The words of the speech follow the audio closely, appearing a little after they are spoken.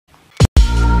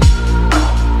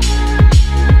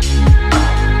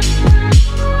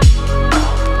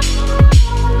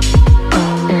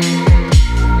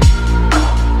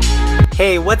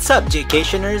What's up,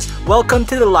 Jaycationers? Welcome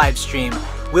to the live stream.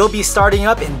 We'll be starting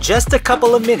up in just a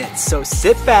couple of minutes, so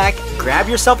sit back, grab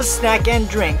yourself a snack and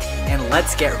drink, and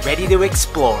let's get ready to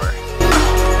explore.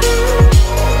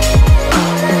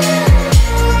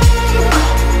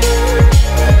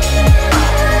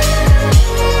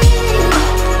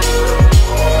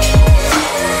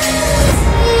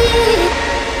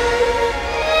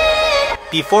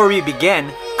 Before we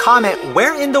begin, comment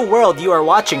where in the world you are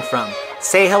watching from.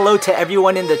 Say hello to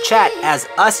everyone in the chat, as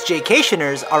us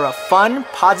Jaycationers are a fun,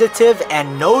 positive,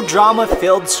 and no drama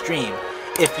filled stream.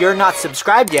 If you're not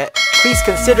subscribed yet, please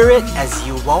consider it, as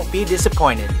you won't be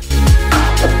disappointed.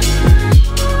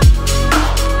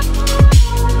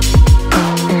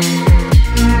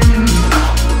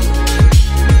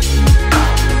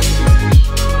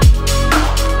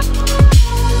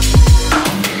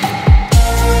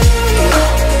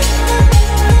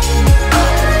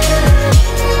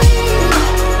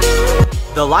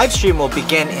 The live stream will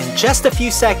begin in just a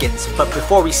few seconds, but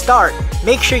before we start,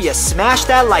 make sure you smash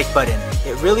that like button.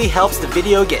 It really helps the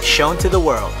video get shown to the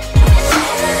world.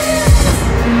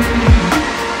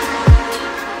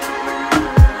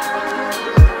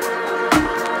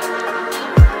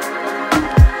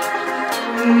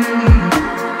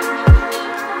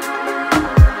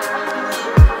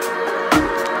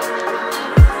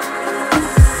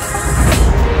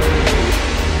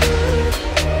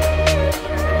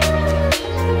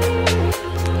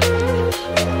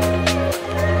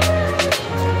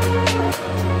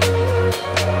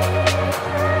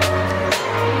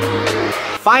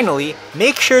 Finally,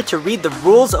 make sure to read the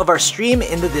rules of our stream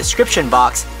in the description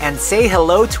box and say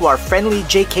hello to our friendly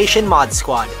Jaycation mod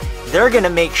squad. They're gonna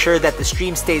make sure that the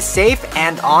stream stays safe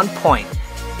and on point.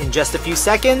 In just a few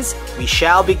seconds, we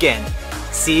shall begin.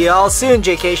 See y'all soon,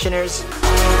 Jaycationers!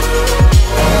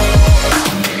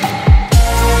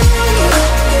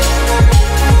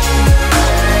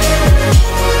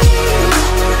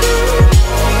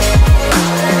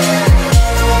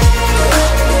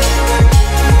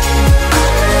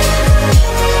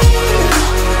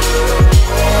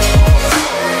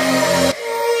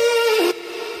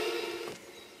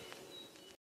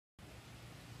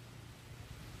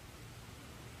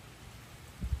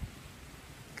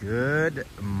 Good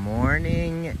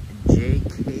morning,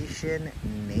 Jaycation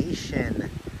Nation.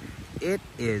 It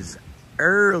is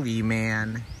early,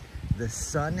 man. The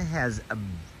sun has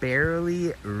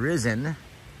barely risen.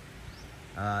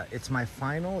 It's my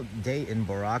final day in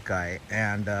Boracay,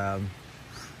 and I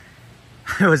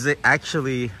was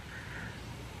actually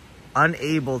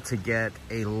unable to get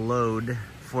a load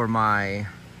for my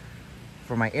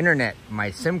internet, my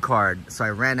SIM card, so I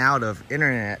ran out of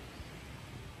internet.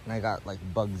 And I got like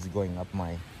bugs going up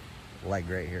my leg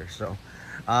right here. So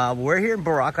we're here in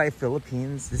Boracay,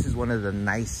 Philippines. This is one of the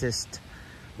nicest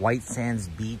white sands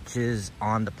beaches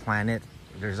on the planet.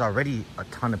 There's already a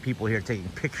ton of people here taking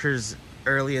pictures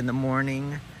early in the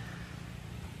morning.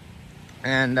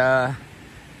 And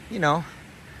you know,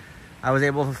 I was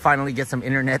able to finally get some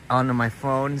internet onto my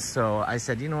phone. So I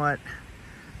said, you know what,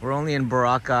 we're only in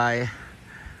Boracay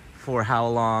for how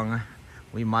long?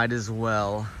 We might as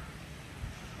well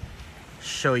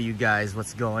show you guys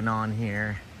what's going on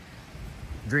here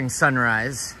during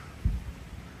sunrise.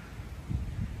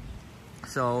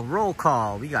 So roll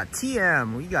call, we got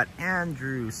TM, we got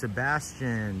Andrew,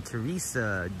 Sebastian,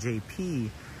 Teresa,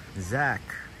 JP, Zach,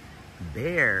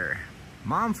 Bear,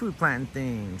 Mom Food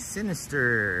Planting,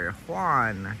 Sinister,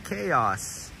 Juan,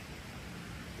 Chaos.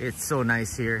 It's so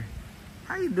nice here.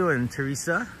 How you doing,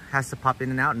 Teresa? Has to pop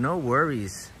in and out, no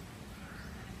worries.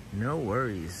 No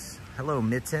worries. Hello,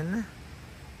 Mitten.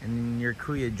 And your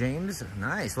Kuya James.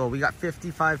 Nice. Well, we got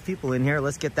 55 people in here.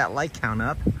 Let's get that like count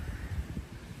up.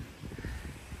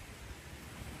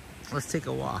 Let's take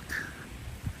a walk.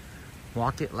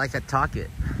 Walk it like I talk it.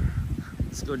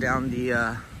 Let's go down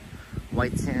the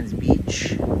White Sands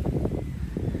Beach.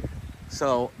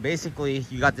 So basically,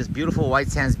 you got this beautiful White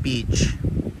Sands Beach.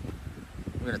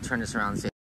 I'm gonna turn this around and say,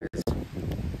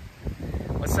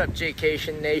 what's up,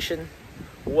 Jaycation Nation?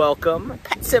 Welcome.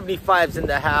 Pat 75's in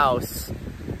the house.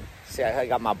 See, I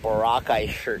got my Boracay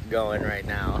shirt going right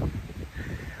now.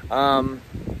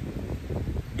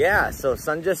 Yeah, so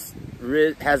sun just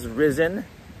has risen.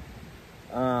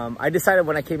 I decided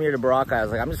when I came here to Boracay, I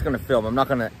was like, I'm just gonna film. I'm not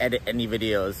gonna edit any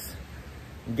videos.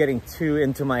 I'm getting too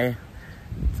into my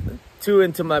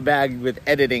bag with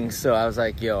editing, so I was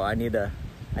like, yo, I need a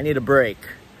break.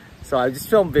 So I just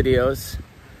filmed videos.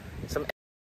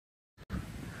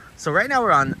 So right now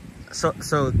we're on.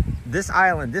 So this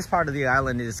island, this part of the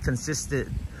island is consisted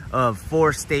of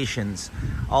 4 stations.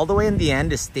 All the way in the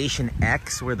end is Station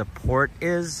X, where the port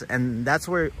is, and that's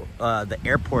where the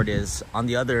airport is on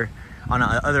the other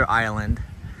island.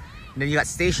 And then you got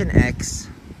Station X,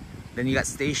 then you got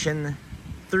Station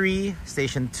 3,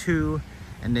 Station 2,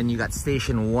 and then you got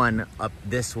Station 1 up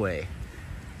this way.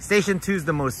 Station 2 is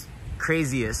the most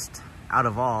craziest out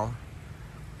of all.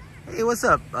 Hey, what's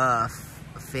up,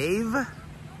 Favi?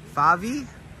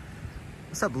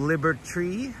 What's up,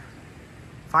 Libertree?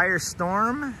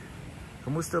 Firestorm?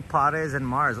 Kamusta Pares and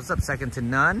Mars. What's up, Second to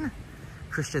None?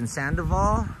 Christian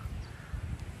Sandoval.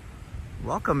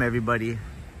 Welcome, everybody.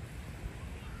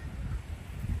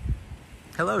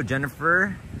 Hello,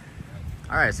 Jennifer.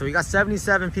 All right, so we got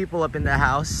 77 people up in the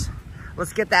house.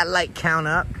 Let's get that like count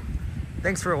up.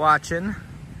 Thanks for watching.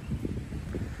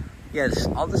 Yes,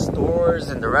 all the stores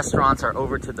and the restaurants are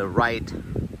over to the right.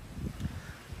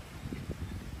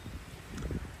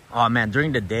 Oh man,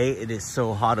 during the day, it is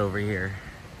so hot over here.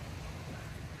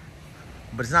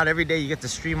 But it's not every day you get to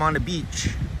stream on the beach.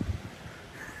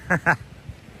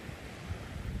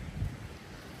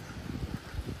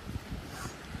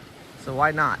 So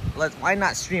why not? Why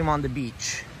not stream on the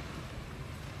beach?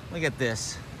 Look at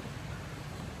this.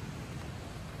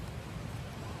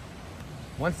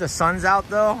 Once the sun's out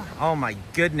though, oh my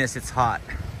goodness, it's hot.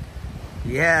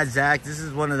 Yeah, Zach, this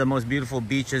is one of the most beautiful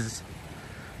beaches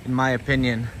in my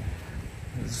opinion.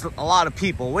 There's a lot of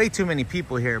people, way too many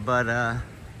people here, but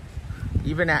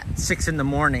even at 6 in the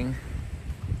morning.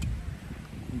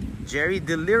 Jerry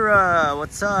Delira,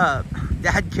 what's up?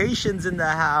 Dadcation's in the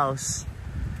house.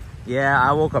 Yeah,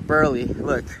 I woke up early.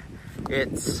 Look,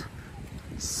 it's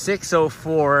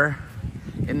 6:04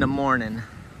 in the morning.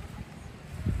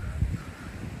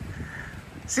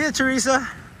 See ya, Teresa.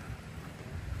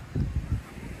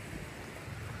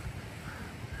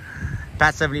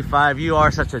 Pat75, you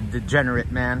are such a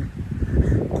degenerate, man.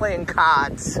 Playing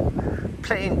cards.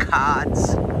 Playing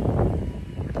cards.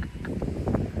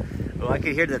 Oh, I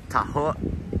can hear the taho.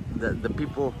 The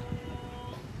people.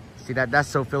 See that? That's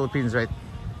so Philippines, right?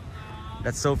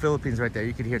 That's so Philippines right there.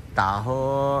 You can hear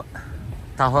taho.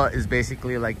 Taho is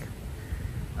basically like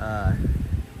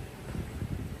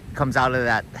comes out of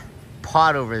that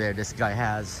pot over there this guy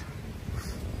has.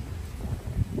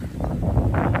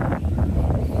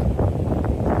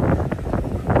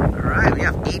 Alright, we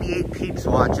have 88 peeps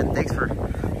watching. Thanks for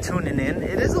tuning in.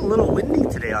 It is a little windy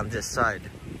today on this side.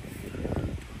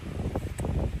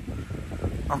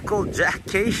 Uncle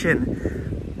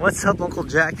Jackcation. What's up, Uncle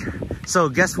Jack? So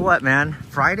guess what, man?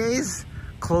 Fridays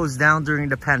closed down during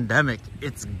the pandemic.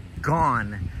 It's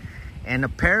gone. And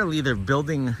apparently they're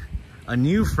building a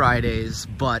new Fridays,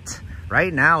 but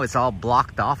right now it's all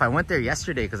blocked off. I went there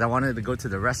yesterday because I wanted to go to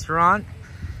the restaurant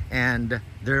and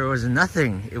there was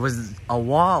nothing. It was a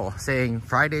wall saying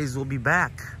Fridays will be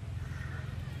back.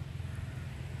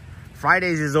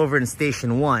 Fridays is over in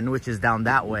Station 1, which is down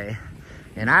that way.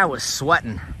 And I was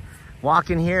sweating.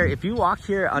 Walking here, if you walk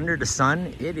here under the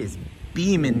sun, it is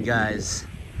beaming, guys.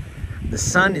 The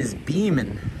sun is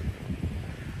beaming.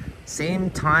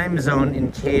 Same time zone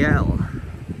in KL.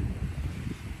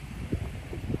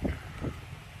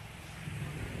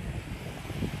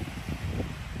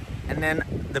 And then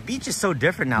the beach is so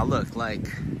different now, look, like,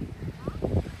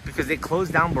 because they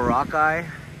closed down Boracay,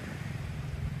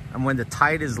 and when the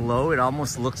tide is low, it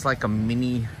almost looks like a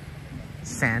mini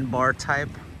sandbar type.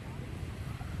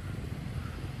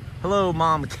 Hello,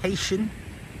 Momcation.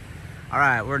 All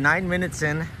right, we're 9 minutes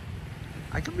in.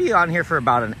 I could be on here for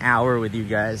about an hour with you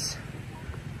guys,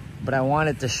 but I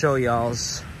wanted to show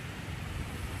y'all's.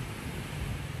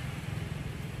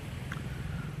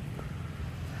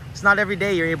 It's not every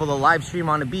day you're able to live stream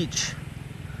on a beach.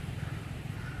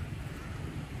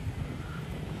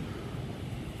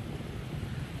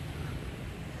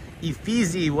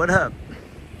 Efizi, what up?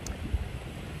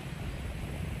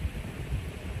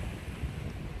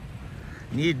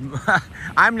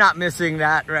 I'm not missing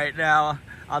that right now.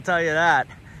 I'll tell you that.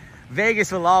 Vegas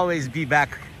will always be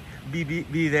back, be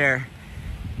there.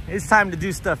 It's time to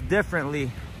do stuff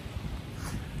differently,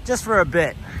 just for a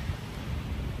bit.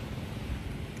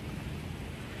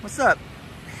 What's up,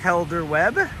 Helder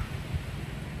Web?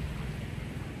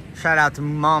 Shout out to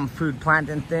Mom Food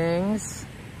Planting Things.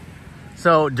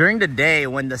 So during the day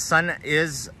when the sun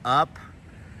is up,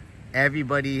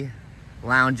 everybody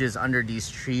lounges under these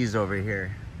trees over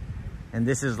here. And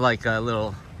this is like a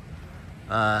little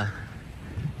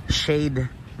shade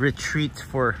retreat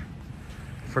for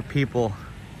people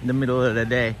in the middle of the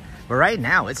day. But right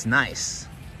now it's nice.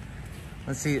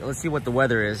 Let's see what the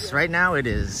weather is. Right now it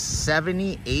is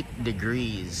 78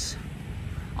 degrees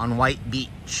on White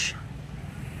Beach.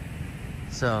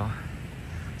 So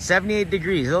 78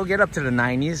 degrees. It'll get up to the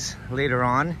 90s later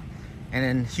on, and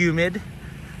then humid.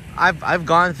 I've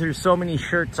gone through so many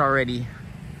shirts already.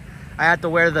 I had to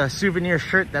wear the souvenir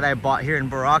shirt that I bought here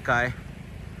in Boracay.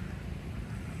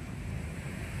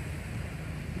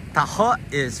 Taho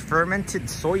is fermented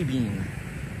soybean.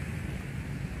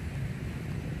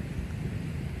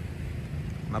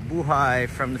 Mabuhay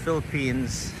from the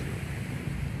Philippines.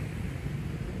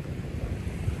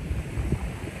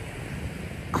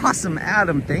 Awesome,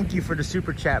 Adam. Thank you for the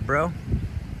super chat, bro.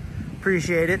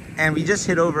 Appreciate it. And we just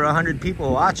hit over 100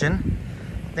 people watching.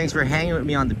 Thanks for hanging with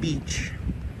me on the beach.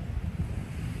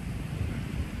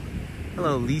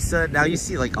 Hello, Lisa. Now you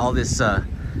see like all this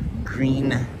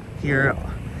green here.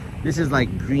 This is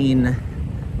like green,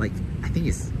 like I think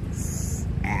it's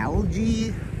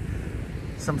algae,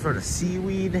 some sort of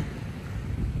seaweed,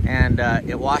 and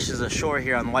it washes ashore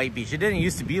here on White Beach. It didn't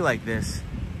used to be like this.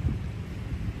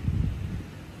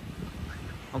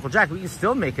 Uncle Jack, we can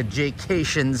still make a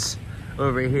Jaycations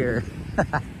over here.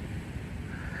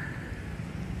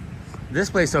 This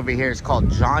place over here is called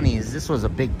Johnny's. This was a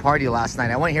big party last night.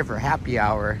 I went here for happy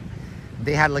hour.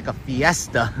 They had like a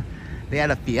fiesta. They had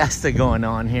a fiesta going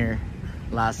on here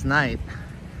last night.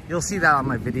 You'll see that on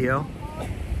my video.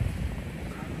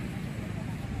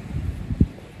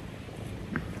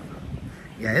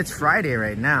 Yeah, it's Friday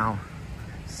right now.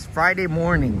 It's Friday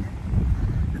morning.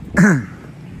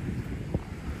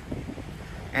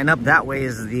 And up that way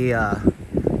is the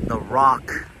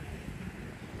rock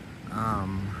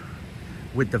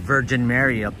with the Virgin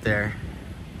Mary up there.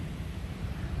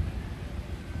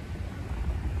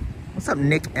 What's up,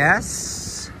 Nick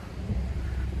S?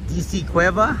 DC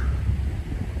Cueva.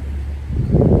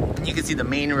 And you can see the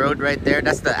main road right there.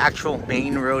 That's the actual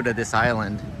main road of this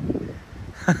island.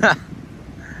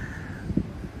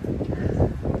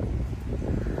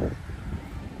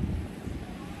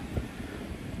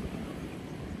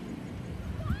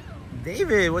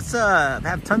 David, what's up?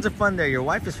 Have tons of fun there. Your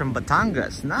wife is from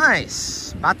Batangas.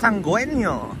 Nice.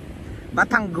 Batangueño.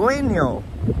 Batangueño.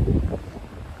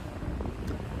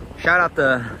 Shout out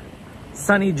to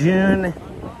Sunny June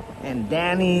and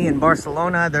Danny in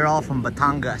Barcelona. They're all from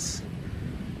Batangas.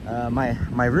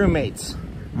 My roommates.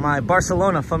 My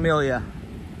Barcelona familia.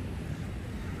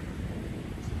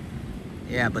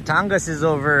 Yeah, Batangas is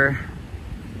over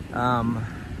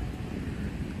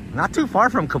not too far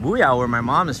from Cabuyao, where my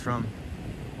mom is from.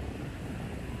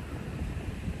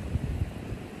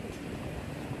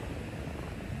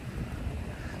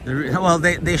 Well,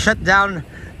 they shut down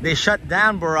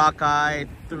Boracay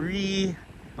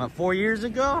 4 years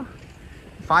ago,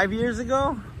 5 years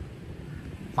ago,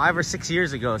 5 or 6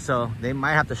 years ago. So they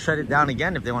might have to shut it down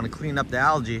again if they want to clean up the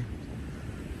algae.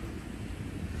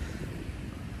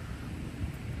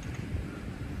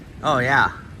 Oh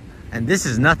yeah, and this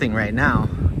is nothing right now.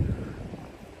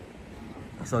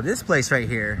 So this place right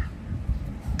here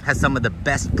has some of the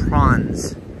best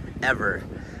prawns ever.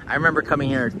 I remember coming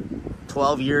here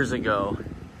 12 years ago.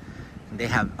 They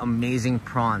have amazing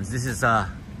prawns. This is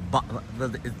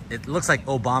it looks like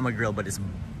Obama Grill, but it's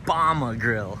Bomba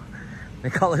Grill. They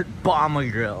call it Bomba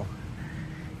Grill.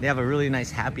 They have a really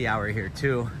nice happy hour here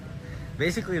too.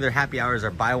 Basically their happy hours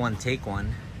are buy one, take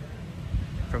one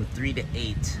from 3 to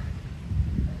 8.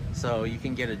 So you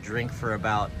can get a drink for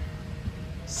about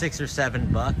 $6 or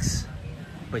 $7,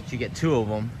 but you get 2 of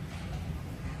them.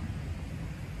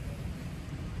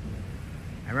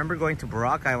 I remember going to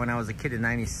Boracay when I was a kid in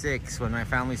 '96 when my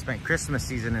family spent Christmas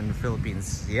season in the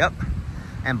Philippines. Yep.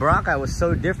 And Boracay was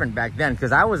so different back then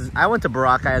because I went to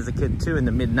Boracay as a kid too in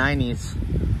the mid-90s.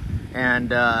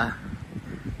 And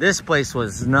this place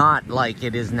was not like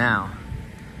it is now.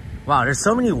 Wow, there's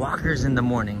so many walkers in the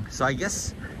morning. So I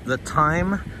guess the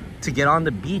time to get on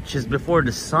the beach is before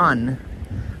the sun,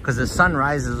 because the sun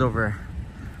rises over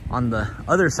on the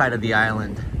other side of the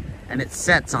island and it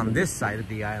sets on this side of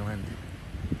the island.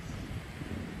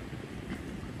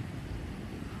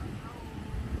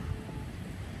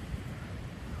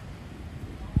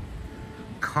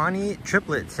 Connie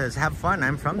Triplet says, have fun,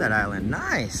 I'm from that island.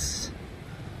 Nice.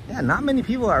 Yeah, not many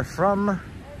people are from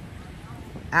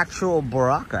actual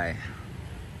Boracay.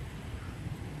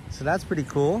 So that's pretty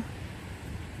cool.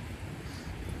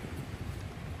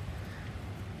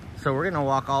 So we're gonna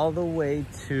walk all the way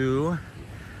to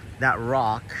that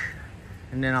rock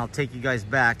and then I'll take you guys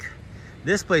back.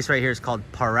 This place right here is called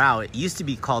Parao. It used to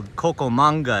be called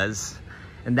Cocomangas,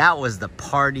 and that was the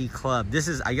party club. I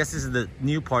guess this is the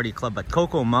new party club, but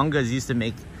Cocomangas used to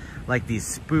make like these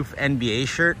spoof NBA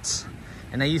shirts,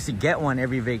 and I used to get one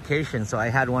every vacation. So I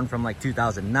had one from like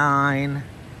 2009.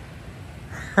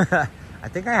 I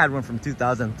think I had one from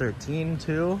 2013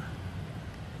 too.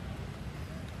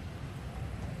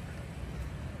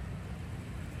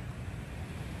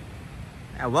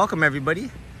 Yeah, welcome everybody.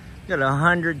 Got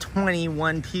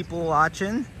 121 people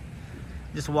watching.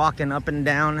 Just walking up and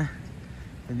down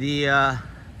the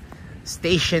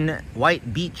Station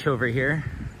White Beach over here.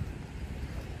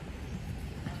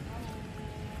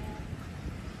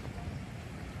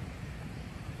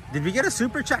 Did we get a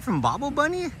super chat from Bobble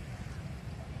Bunny?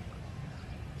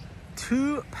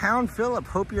 2 pound Phillip,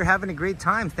 hope you're having a great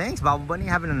time. Thanks, Bobble Bunny,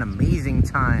 having an amazing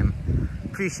time.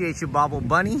 Appreciate you, Bobble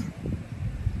Bunny.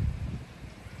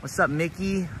 What's up,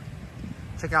 Mickey?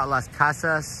 Check out Las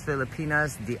Casas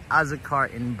Filipinas de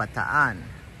Azucar in Bataan.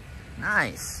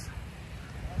 Nice.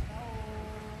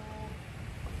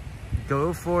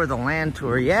 Go for the land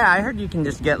tour. Yeah, I heard you can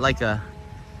just get like a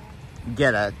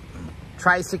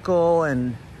tricycle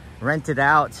and rent it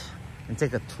out and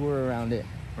take a tour around it,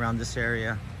 around this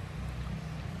area.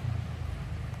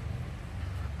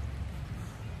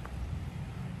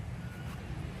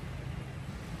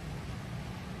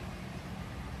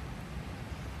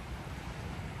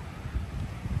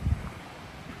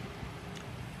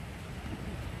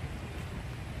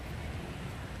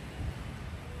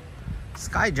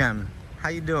 Skygem, how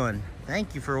you doing?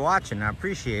 Thank you for watching, I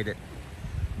appreciate it.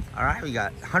 All right, we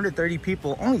got 130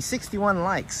 people, only 61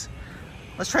 likes.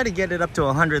 Let's try to get it up to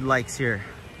 100 likes here.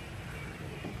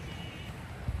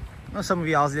 I know some of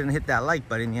y'all didn't hit that like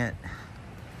button yet.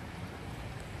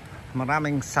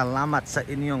 Maraming salamat sa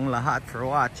inyong lahat for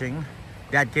watching.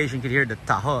 Dadcation could hear the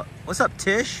taho. What's up,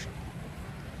 Tish?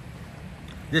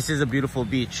 This is a beautiful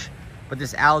beach, but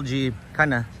this algae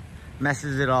kind of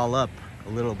messes it all up a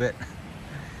little bit.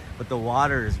 But the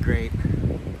water is great.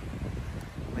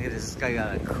 Look at this guy,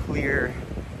 got a clear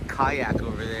kayak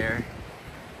over there.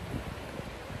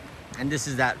 And this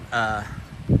is that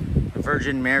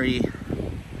Virgin Mary,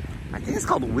 I think it's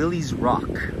called Willie's Rock.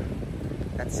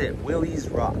 That's it, Willie's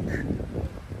Rock.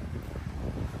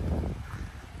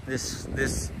 This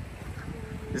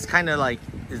kind of like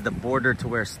is the border to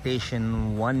where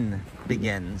Station 1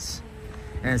 begins.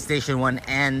 And Station 1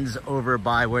 ends over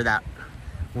by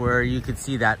where you could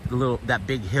see that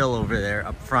big hill over there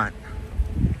up front.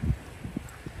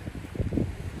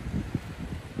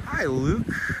 Hi, Luke.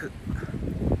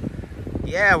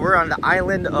 Yeah, we're on the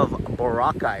island of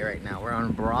Boracay right now. We're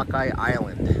on Boracay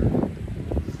Island.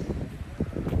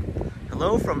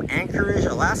 Hello from Anchorage,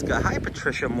 Alaska. Hi,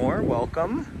 Patricia Moore.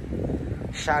 Welcome.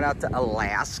 Shout out to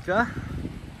Alaska.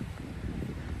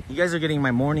 You guys are getting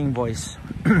my morning voice.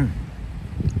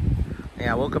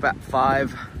 Yeah, I woke up at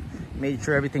 5. Made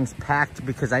sure everything's packed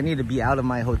because I need to be out of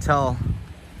my hotel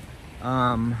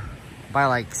by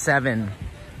like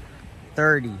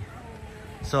 7:30.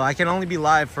 So I can only be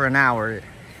live for an hour.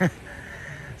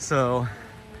 So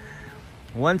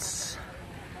once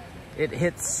it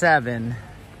hits 7,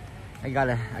 I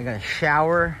gotta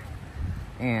shower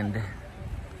and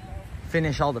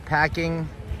finish all the packing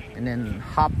and then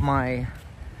hop my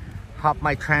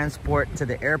transport to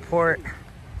the airport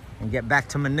and get back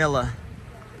to Manila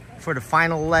for the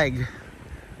final leg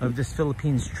of this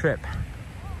Philippines trip.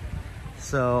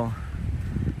 So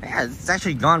yeah, it's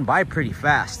actually gone by pretty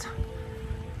fast.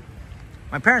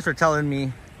 My parents were telling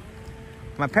me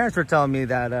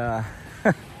that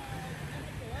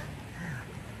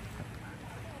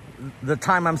the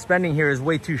time I'm spending here is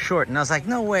way too short, and I was like,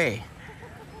 no way,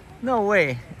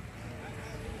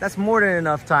 that's more than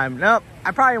enough time. Nope,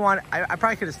 I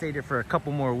probably could have stayed here for a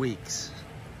couple more weeks,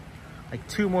 like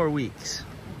 2 more weeks.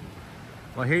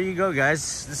 Well, here you go,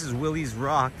 guys. This is Willie's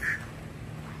Rock.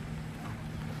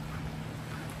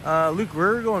 Luke,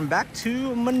 we're going back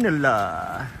to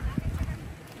Manila.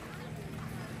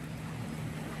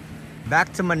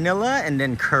 Back to Manila and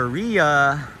then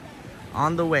Korea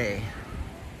on the way.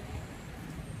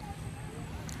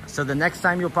 So the next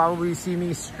time you'll probably see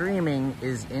me streaming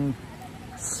is in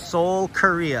Seoul,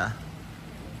 Korea.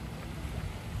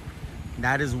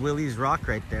 That is Willie's Rock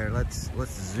right there. Let's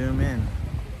zoom in.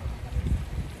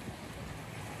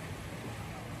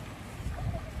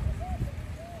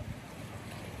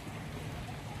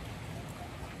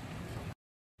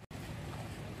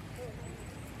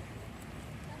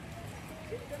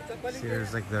 See,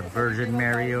 there's like the Virgin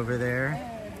Mary over there.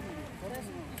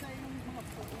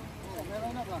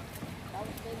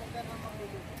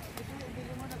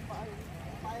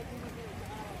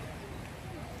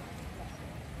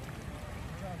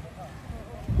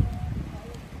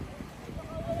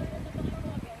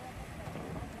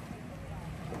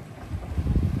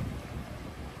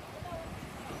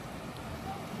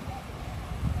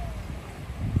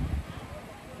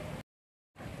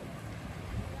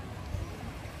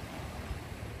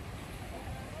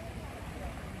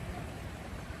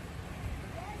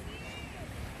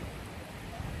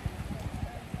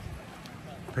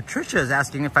 Patricia is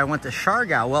asking if I went to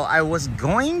Siargao. Well, I was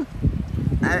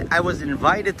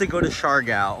invited to go to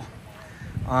Siargao.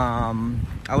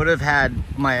 I would have had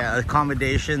my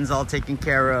accommodations all taken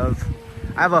care of.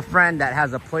 I have a friend that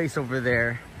has a place over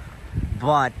there,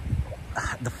 but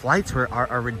the flights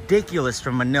are ridiculous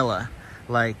from Manila.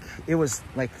 Like, it was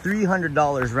like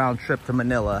 $300 round trip to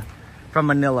Manila, from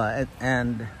Manila,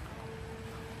 and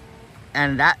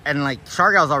like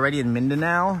Siargao's already in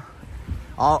Mindanao.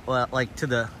 Like to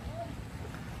the,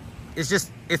 it's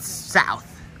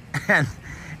south,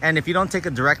 and if you don't take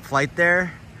a direct flight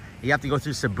there, you have to go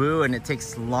through Cebu, and it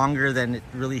takes longer than it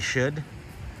really should.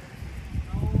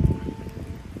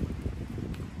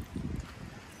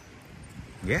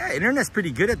 Yeah, internet's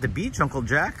pretty good at the beach, Uncle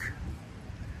Jack.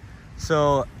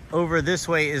 So over this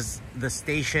way is the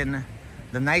station.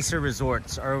 The nicer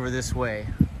resorts are over this way.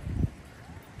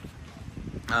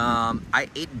 I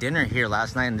ate dinner here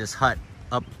last night in this hut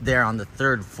up there on the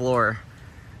 3rd floor.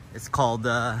 It's called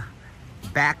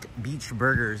Back Beach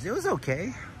Burgers. It was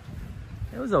okay.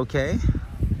 It was okay.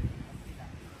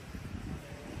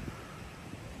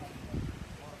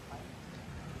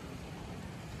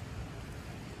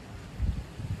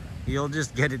 You'll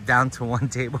just get it down to one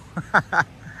table.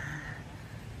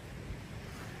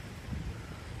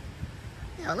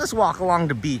 Yeah, let's walk along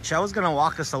the beach. I was gonna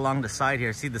walk us along the side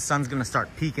here. See, the sun's gonna start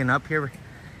peeking up here.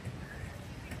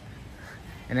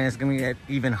 And then it's gonna get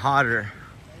even hotter.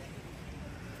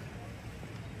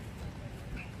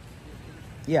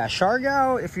 Yeah,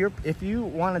 Siargao, if you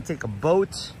want to take a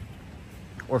boat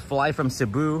or fly from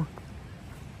Cebu,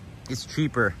 it's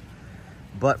cheaper.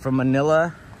 But from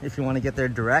Manila, if you want to get there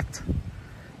direct,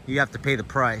 you have to pay the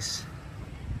price.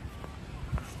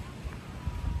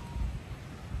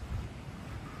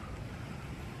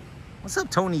 What's up,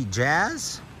 Tony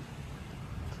Jazz?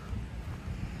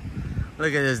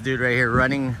 Look at this dude right here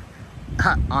running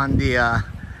on the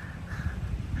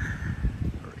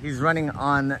he's running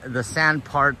on the sand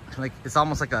part. Like, it's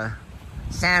almost like a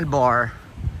sandbar.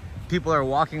 People are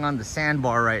walking on the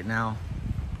sandbar right now.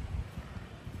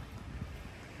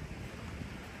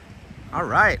 All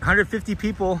right, 150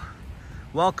 people.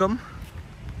 Welcome.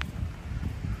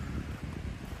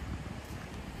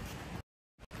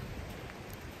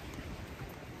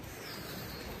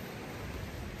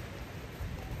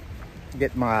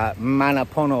 Get my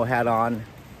Manapono hat on.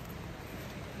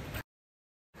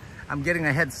 I'm getting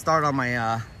a head start on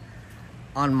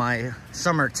my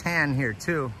summer tan here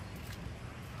too.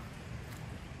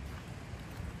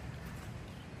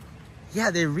 Yeah,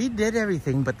 they redid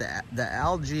everything, but the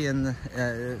algae and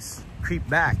the creep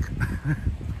back.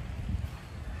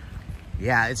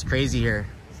 Yeah, it's crazy here.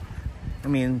 I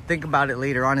mean, think about it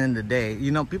later on in the day.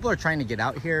 You know, people are trying to get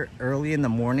out here early in the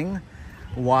morning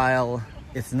while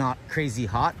it's not crazy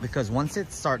hot, because once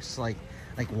it starts like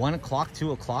 1 o'clock,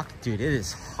 2 o'clock, dude, it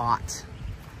is hot.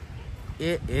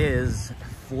 It is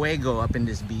fuego up in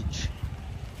this beach.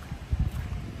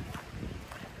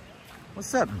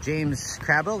 What's up, James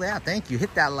Crabble? Yeah, thank you.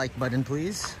 Hit that like button,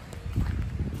 please.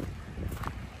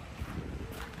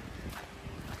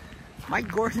 Mike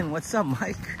Gordon, what's up,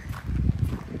 Mike?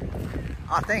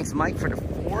 Oh, thanks, Mike, for the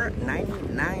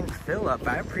 $4.99 fill up.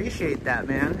 I appreciate that,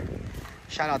 man.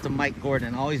 Shout out to Mike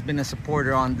Gordon, always been a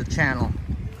supporter on the channel.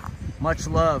 Much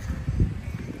love.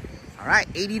 All right,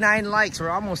 89 likes. We're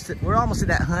almost at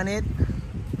that 100.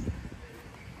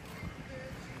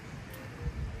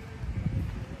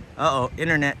 Uh-oh,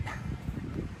 internet.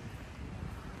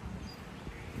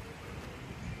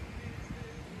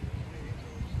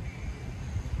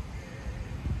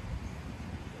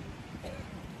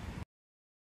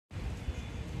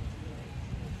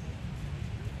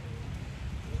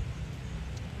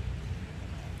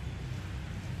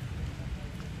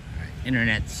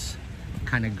 Internet's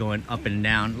kind of going up and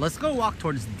down. Let's go walk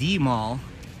towards D Mall.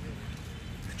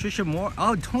 Patricia Moore.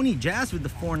 Oh, Tony Jazz with the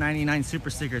 $4.99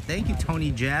 super sticker. Thank you,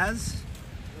 Tony Jazz.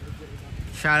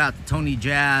 Shout out to Tony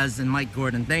Jazz and Mike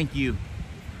Gordon. Thank you.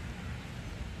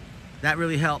 That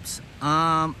really helps.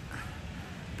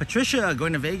 Patricia,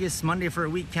 going to Vegas Monday for a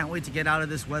week. Can't wait to get out of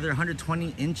this weather.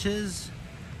 120 inches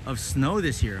of snow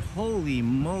this year. Holy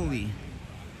moly.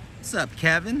 What's up,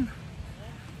 Kevin?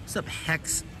 What's up,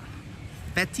 Hex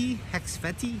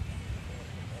Fetty?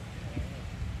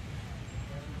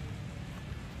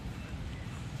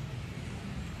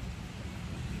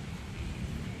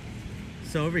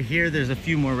 So over here, there's a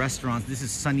few more restaurants. This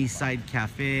is Sunnyside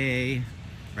Cafe,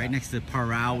 right next to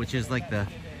Parao, which is like the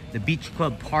beach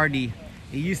club party.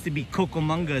 It used to be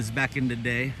Cocomangas back in the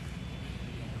day.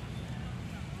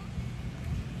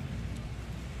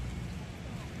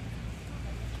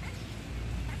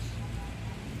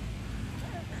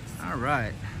 All All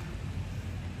right.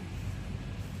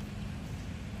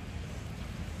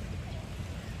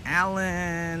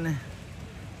 Alan,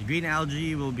 the green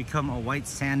algae will become a white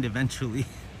sand eventually.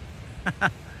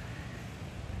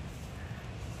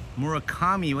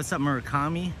 Murakami, what's up,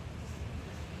 Murakami?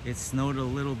 It snowed a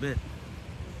little bit.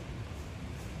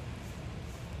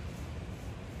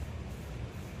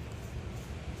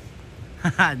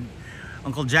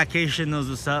 Uncle Jaycation knows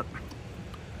what's up.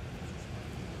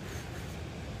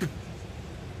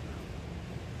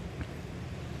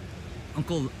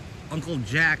 Uncle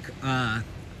Jack,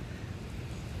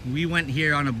 we went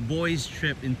here on a boys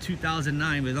trip in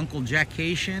 2009 with Uncle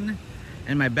Jaycation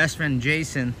and my best friend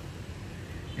Jason,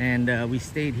 and we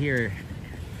stayed here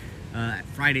at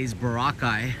Friday's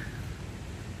Boracay.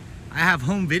 I have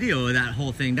home video of that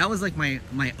whole thing. That was like my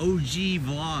OG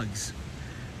vlogs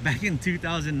back in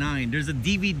 2009. There's a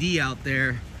DVD out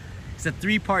there. It's a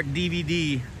 3-part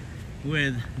DVD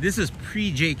with, this is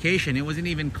pre-Jaycation. It wasn't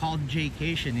even called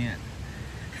Jaycation yet.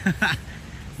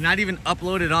 Not even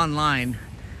uploaded online.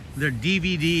 They're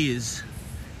DVDs,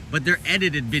 but they're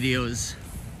edited videos.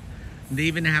 They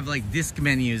even have like disc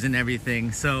menus and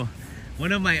everything. So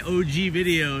one of my OG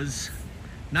videos,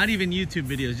 not even YouTube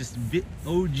videos, just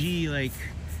OG like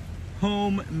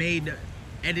homemade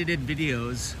edited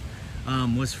videos,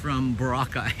 was from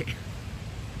Boracay.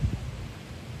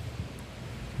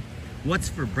 What's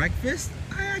for breakfast?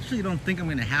 I actually don't think I'm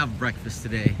gonna have breakfast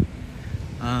today.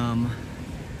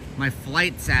 My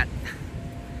flight's at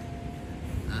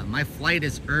my flight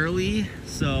is early,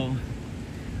 so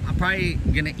I'm probably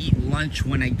gonna eat lunch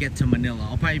when I get to Manila.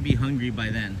 I'll probably be hungry by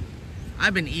then.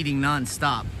 I've been eating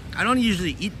non-stop. I don't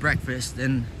usually eat breakfast,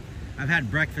 and I've had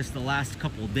breakfast the last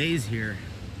couple days here.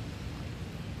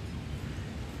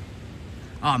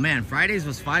 Oh man, Fridays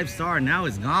was 5-star, now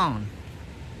it's gone.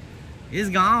 It's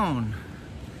gone.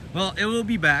 Well, it will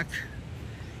be back.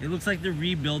 It looks like they're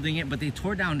rebuilding it, but they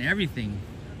tore down everything.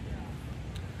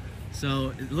 So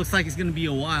it looks like it's gonna be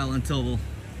a while until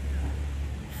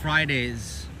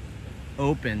Fridays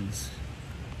opens.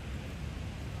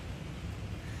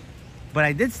 But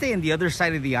I did stay on the other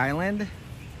side of the island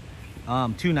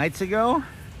 2 nights ago.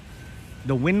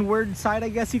 The windward side, I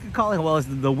guess you could call it. Well, it's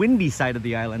the windy side of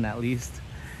the island at least.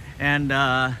 And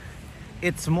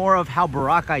it's more of how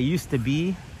Boracay used to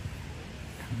be.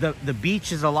 The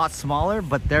beach is a lot smaller,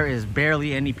 but there is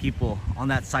barely any people on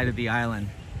that side of the island.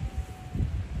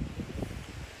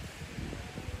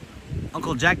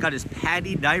 Uncle Jack got his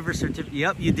PADI diver certificate.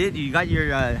 Yep, you did. You got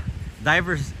your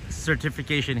diver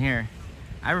certification here.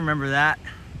 I remember that.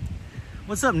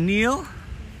 What's up, Neil?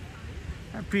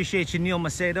 I appreciate you, Neil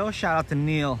Macedo. Shout out to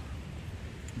Neil.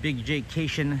 Big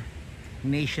Jaycation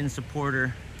Nation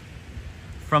supporter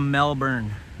from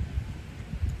Melbourne.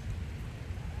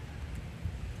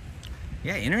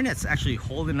 Yeah, internet's actually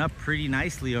holding up pretty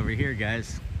nicely over here,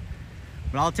 guys.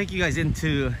 But I'll take you guys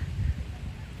into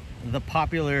the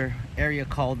popular area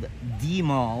called D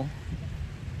Mall.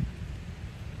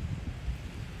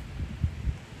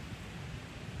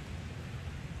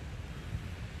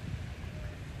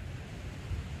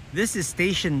 This is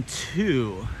station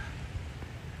 2.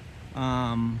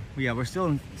 Yeah, we're still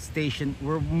in station.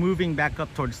 We're moving back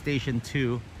up towards station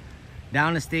 2,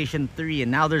 down to station 3,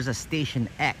 and now there's a station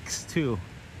X too.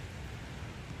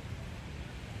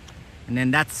 And then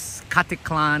that's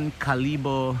Caticlan,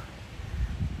 Calibo.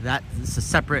 That's a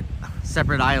separate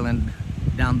island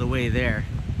down the way there.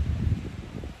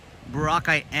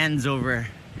 Boracay ends over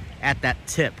at that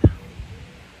tip.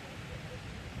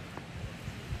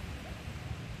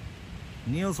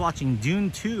 Neil's watching Dune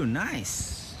 2.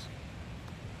 Nice.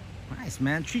 Nice,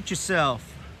 man. Treat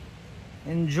yourself.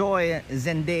 Enjoy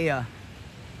Zendaya,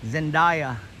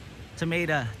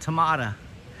 Tomato.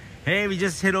 Hey, we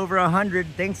just hit over 100.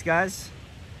 Thanks, guys.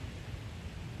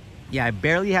 Yeah, I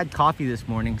barely had coffee this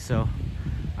morning, so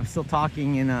I'm still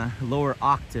talking in a lower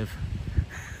octave.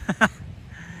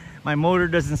 My motor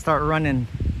doesn't start running.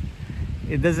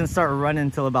 It doesn't start running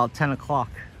until about 10 o'clock.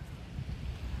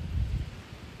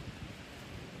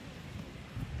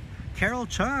 Carol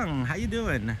Chung, how you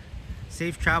doing?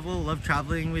 Safe travel, love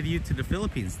traveling with you to the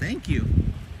Philippines. Thank you.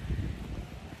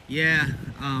 Yeah,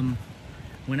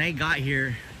 when I got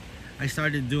here, I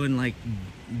started doing like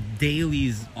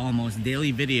dailies, almost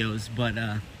daily videos, but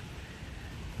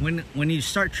when you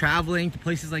start traveling to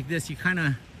places like this, you kind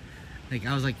of like,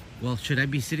 I was like, well, should I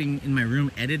be sitting in my room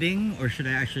editing, or should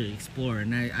I actually explore?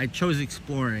 And I chose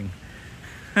exploring.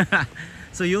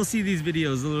 So you'll see these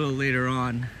videos a little later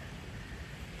on.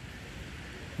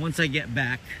 Once I get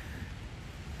back,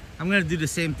 I'm gonna do the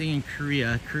same thing in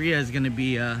Korea. Korea is gonna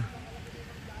be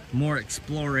more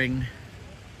exploring.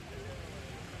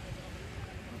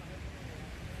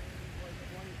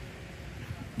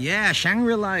 Yeah,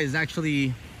 Shangri-La is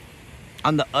actually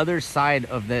on the other side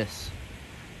of this.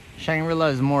 Shangri-La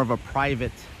is more of a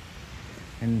private,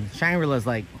 and Shangri-La is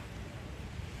like,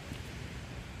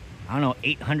 I don't know,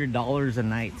 $800 a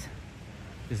night.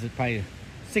 This is probably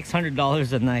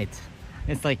 $600 a night.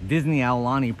 It's like Disney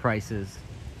Aulani prices.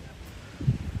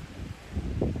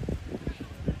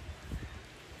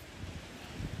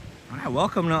 All right,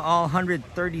 welcome to all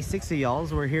 136 of y'all.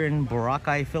 We're here in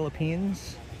Boracay,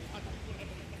 Philippines.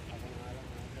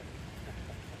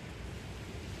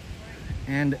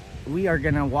 And we are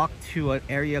gonna walk to an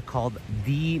area called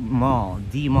D Mall.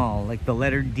 D Mall, like the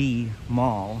letter D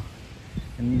Mall.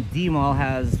 And D Mall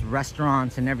has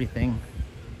restaurants and everything.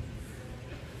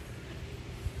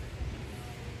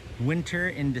 Winter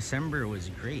in December was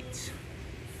great.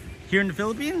 Here in the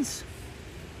Philippines,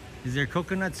 is there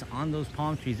coconuts on those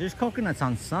palm trees? There's coconuts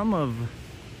on some of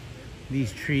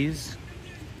these trees.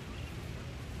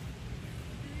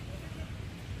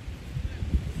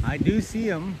 I do see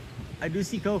them. I do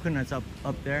see coconuts up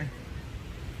there.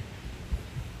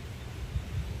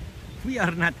 We are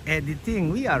not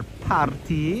editing, we are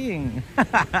partying.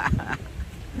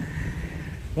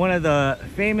 One of the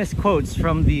famous quotes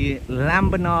from the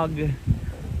Lambanog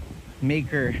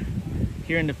maker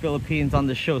here in the Philippines on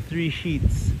the show Three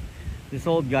Sheets. This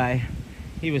old guy,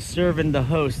 he was serving the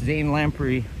host, Zane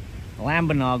Lamprey,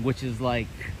 Lambanog, which is like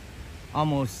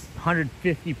almost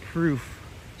 150 proof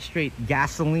straight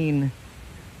gasoline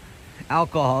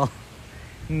alcohol.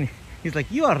 He's like,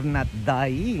 you are not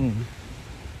dying,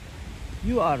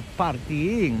 you are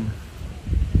partying.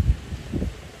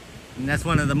 And that's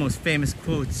one of the most famous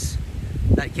quotes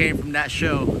that came from that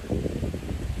show.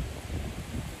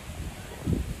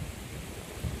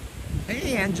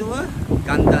 Hey Angela,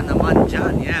 ganda naman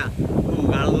dyan. Yeah, ooh,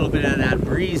 got a little bit of that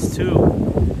breeze too.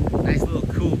 Nice little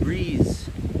cool breeze.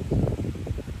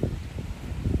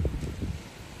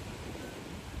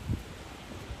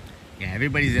 Yeah,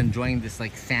 everybody's enjoying this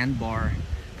like sandbar,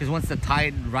 because once the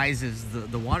tide rises,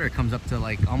 the water comes up to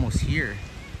like almost here.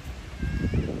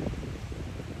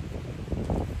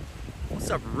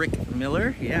 What's up, Rick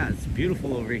Miller? Yeah, it's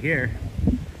beautiful over here.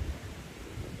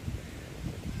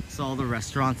 So all the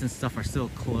restaurants and stuff are still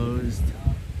closed.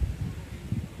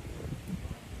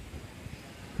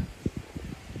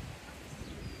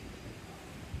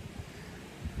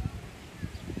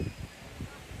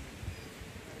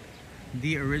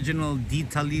 The original Di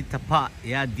Tali Tapa.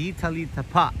 Yeah, Di Tali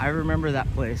Tapa. I remember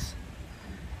that place.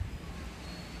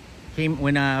 Came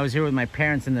when I was here with my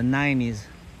parents in the 90s.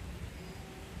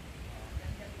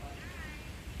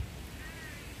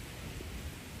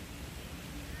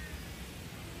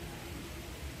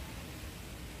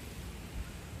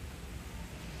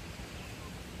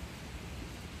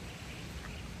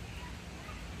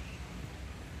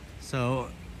 So,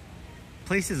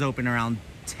 places open around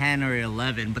 10 or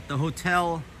 11, but the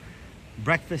hotel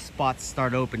breakfast spots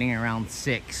start opening around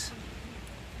 6.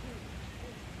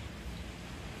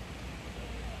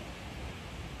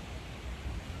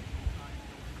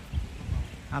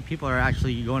 People are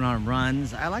actually going on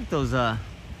runs. I like those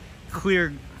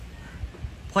clear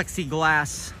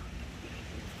plexiglass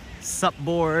sup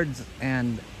boards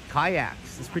and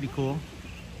kayaks. It's pretty cool.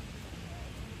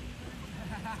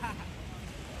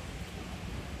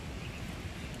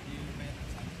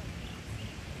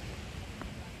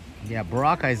 Yeah,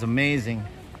 Boracay is amazing.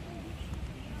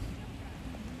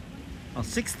 Well,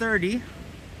 6:30.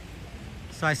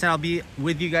 So I said I'll be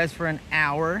with you guys for an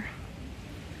hour.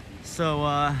 So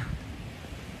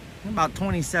about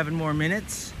 27 more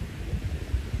minutes.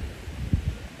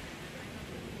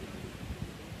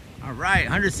 All right,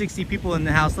 160 people in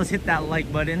the house. Let's hit that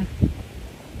like button.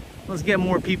 Let's get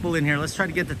more people in here. Let's try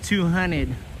to get the 200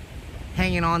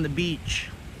 hanging on the beach.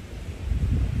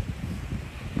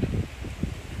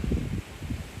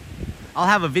 I'll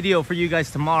have a video for you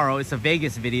guys tomorrow. It's a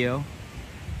Vegas video,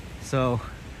 so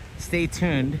stay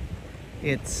tuned.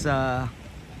 It's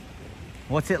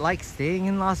what's it like staying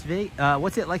in Las Vegas?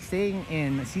 What's it like staying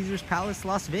in Caesar's Palace,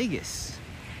 Las Vegas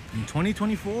in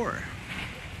 2024?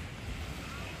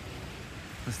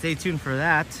 So stay tuned for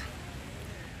that.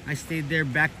 I stayed there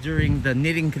back during the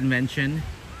knitting convention.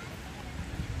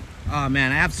 Oh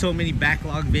man, I have so many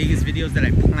backlog Vegas videos that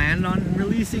I planned on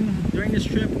releasing during this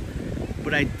trip,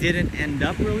 but I didn't end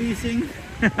up releasing.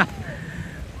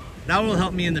 That will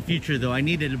help me in the future though. I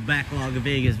needed a backlog of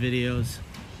Vegas videos.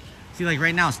 See, like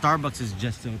right now, Starbucks is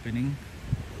just opening.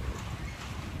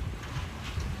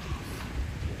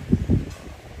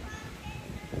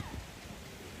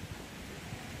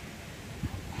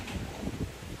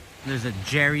 There's a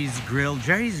Jerry's Grill.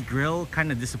 Jerry's Grill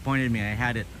kind of disappointed me. I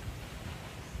had it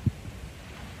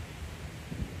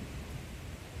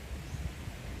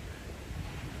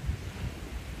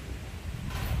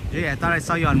Jay, I thought I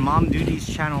saw you on Mom Duty's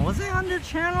channel. Was it on their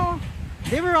channel?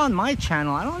 They were on my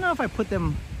channel. I don't know if I put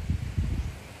them.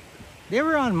 They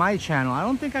were on my channel. I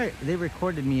don't think they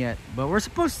recorded me yet. But we're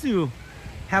supposed to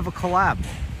have a collab.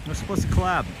 We're supposed to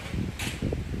collab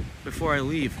before I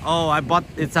leave. Oh, I bought,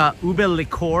 it's a ube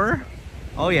liqueur.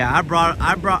 Oh yeah,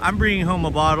 I'm bringing home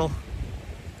a bottle.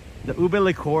 The ube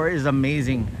liqueur is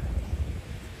amazing.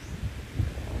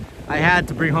 I had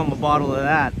to bring home a bottle of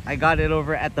that. I got it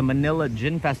over at the Manila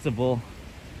Gin Festival.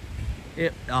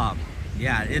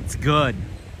 Yeah, it's good.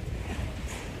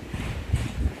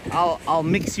 I'll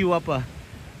mix you up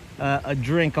a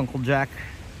drink, Uncle Jack,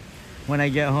 when I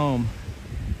get home.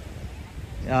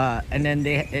 And then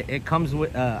it comes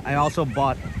with. I also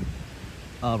bought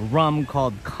a rum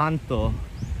called Canto.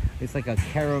 It's like a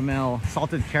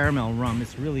salted caramel rum.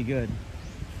 It's really good.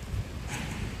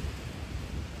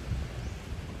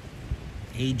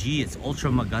 AG, it's ultra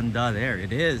maganda. There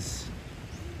it is.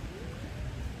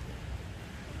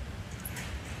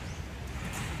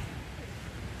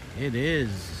 It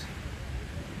is.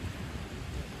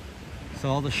 So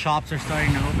all the shops are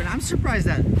starting to open. I'm surprised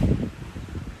that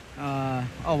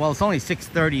oh well, it's only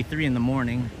 6:33 in the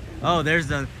morning. Oh, there's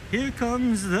the here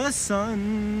comes the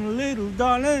sun, little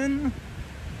darling,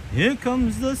 here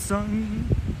comes the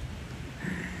sun.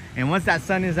 And once that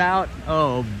sun is out,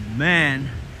 oh man,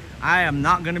 I am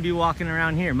not gonna be walking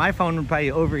around here. My phone would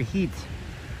probably overheat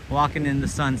walking in the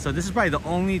sun. So this is probably the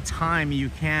only time you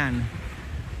can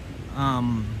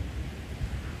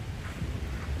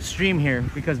stream here,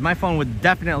 because my phone would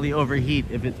definitely overheat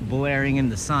if it's blaring in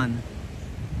the sun.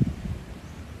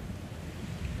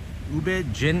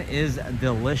 Ube gin is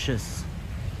delicious.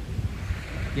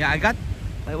 Yeah, I got,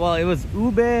 well, it was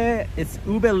it's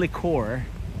ube liqueur.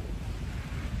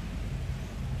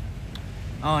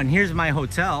 Oh, and here's my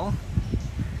hotel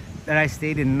that I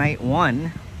stayed in night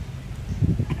 1.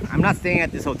 I'm not staying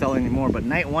at this hotel anymore, but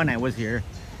night 1 I was here.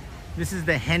 This is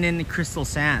the Henan Crystal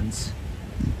Sands.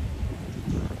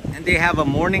 And they have a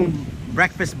morning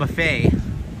breakfast buffet.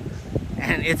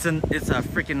 And it's a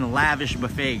freaking lavish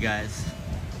buffet, guys.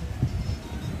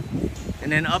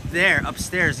 And then up there,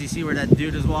 upstairs, you see where that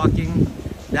dude is walking?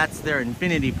 That's their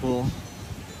infinity pool.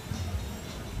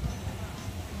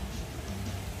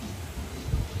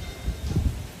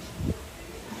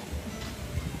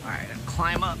 Alright,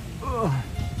 climb up. Ugh.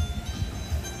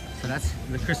 So that's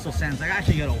the Crystal Sands. I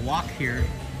actually got to walk here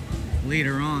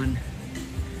later on.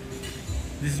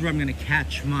 This is where I'm gonna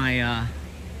catch my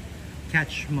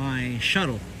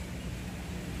shuttle.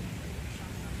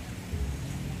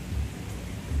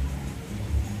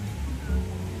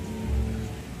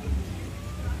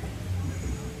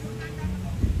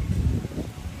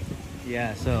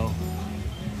 Yeah, so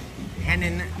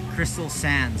Henan Crystal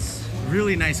Sands,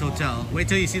 really nice hotel. Wait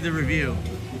till you see the review.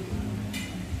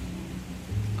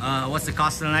 What's the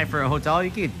cost of the night for a hotel?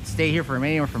 You could stay here for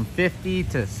anywhere from 50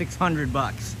 to 600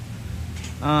 bucks.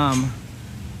 I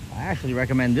actually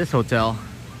recommend this hotel,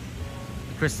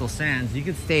 Crystal Sands. You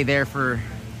could stay there for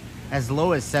as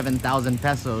low as 7,000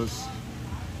 pesos.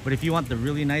 But if you want the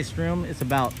really nice room, it's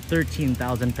about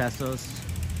 13,000 pesos.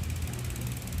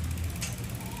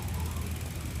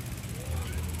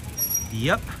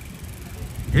 Yep,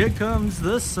 here comes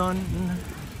the sun.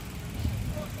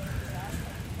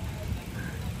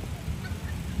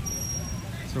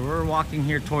 So we're walking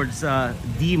here towards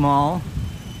D Mall.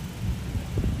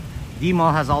 D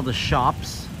Mall has all the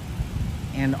shops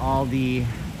and all the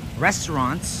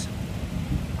restaurants.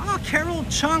 Oh, Carol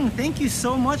Chung, thank you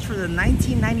so much for the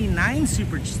 1999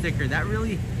 super sticker. That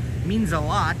really means a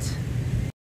lot.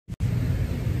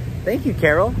 Thank you,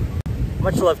 Carol.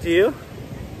 Much love to you.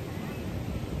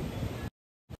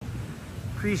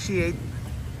 Appreciate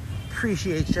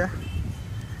you.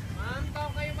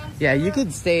 Yeah, you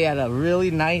could stay at a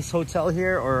really nice hotel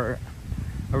here or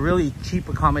a really cheap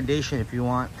accommodation if you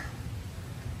want.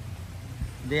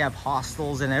 They have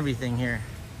hostels and everything here.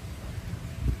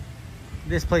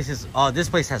 This place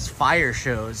has fire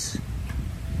shows.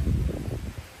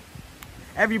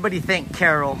 Everybody thank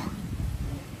Carol.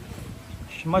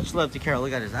 Much love to Carol.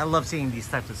 Look at this. I love seeing these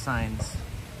types of signs.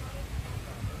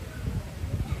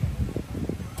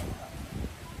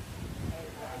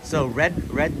 So Red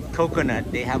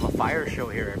Coconut, they have a fire show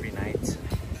here every night.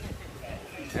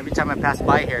 Every time I pass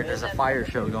by here, there's a fire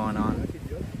show going on.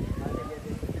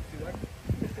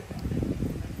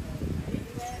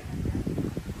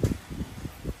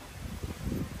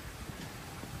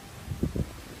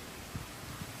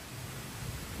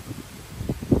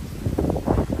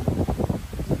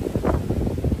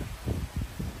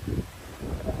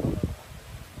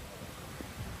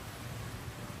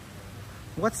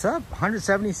 What's up?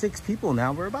 176 people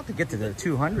now. We're about to get to the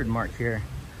 200 mark here.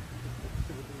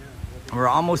 We're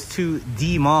almost to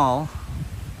D Mall.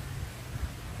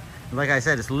 Like I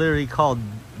said, it's literally called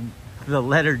the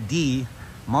letter D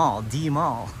Mall. D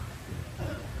Mall.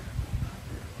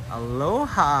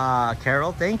 Aloha,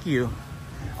 Carol. Thank you.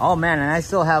 Oh man, and I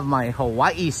still have my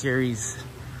Hawaii series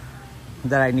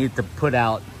that I need to put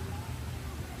out.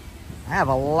 I have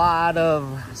a lot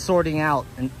of sorting out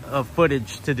of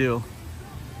footage to do.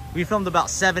 We filmed about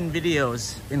 7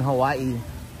 videos in Hawaii,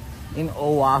 in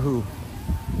Oahu.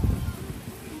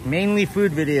 Mainly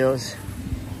food videos.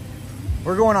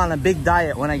 We're going on a big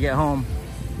diet when I get home.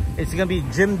 It's gonna be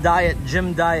gym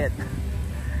diet.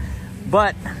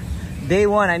 But day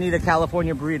one, I need a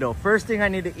California burrito. First thing I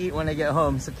need to eat when I get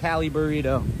home is a Cali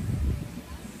burrito.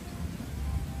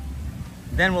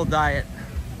 Then we'll diet.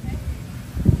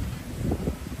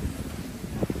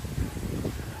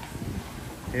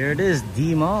 Here it is,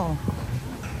 D Mall.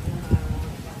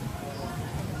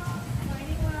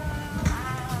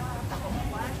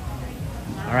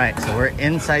 All right, so we're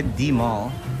inside D Mall.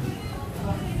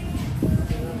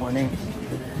 Morning.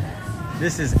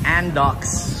 This is Andox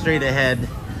straight ahead.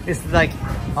 It's like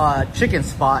a chicken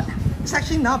spot. It's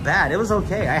actually not bad. It was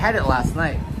okay. I had it last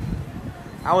night.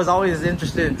 I was always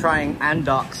interested in trying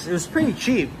Andox. It was pretty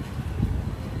cheap.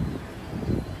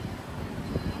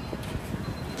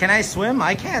 Can I swim?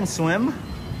 I can swim.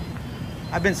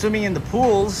 I've been swimming in the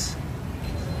pools.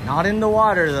 Not in the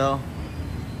water though.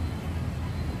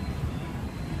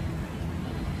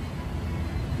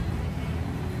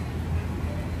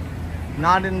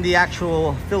 Not in the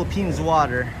actual Philippines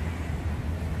water.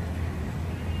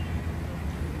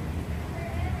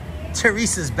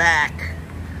 Teresa's back.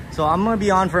 So I'm gonna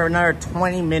be on for another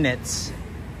 20 minutes.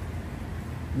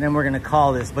 And then we're gonna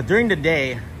call this. But during the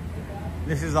day,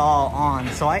 this is all on.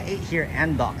 So I ate here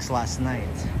Andox last night.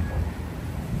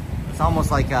 It's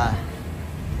almost like a,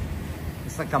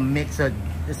 it's like a mix of,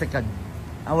 it's like a,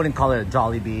 I wouldn't call it a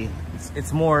Jollibee.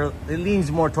 It's more, it leans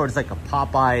more towards like a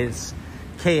Popeyes,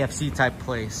 KFC type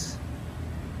place.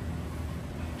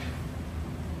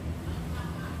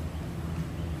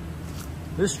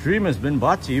 This stream has been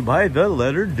brought to you by the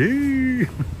letter D. And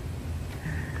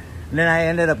then I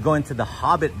ended up going to the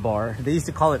Hobbit bar. They used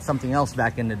to call it something else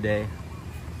back in the day.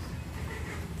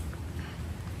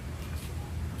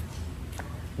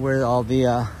 Where all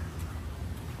the,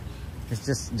 it's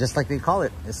just like they call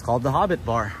it. It's called the Hobbit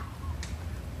bar.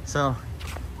 So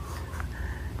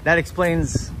that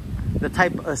explains the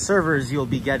type of servers you'll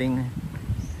be getting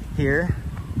here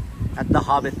at the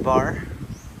Hobbit bar.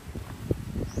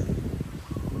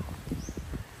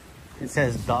 It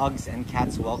says dogs and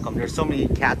cats welcome. There's so many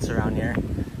cats around here.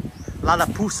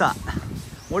 Lalapusa.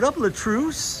 What up,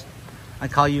 Latruce? I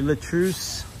call you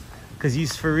Latruce because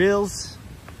he's for reals.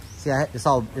 See,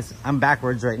 I'm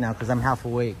backwards right now because I'm half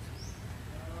awake.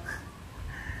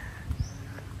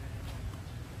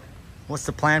 What's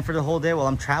the plan for the whole day? Well,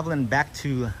 I'm traveling back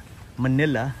to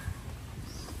Manila.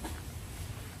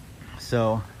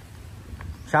 So,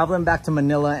 traveling back to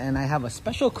Manila, and I have a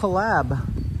special collab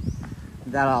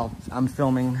that I'm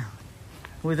filming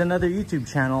with another YouTube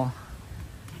channel.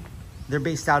 They're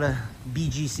based out of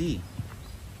BGC.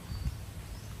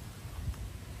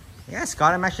 Yeah,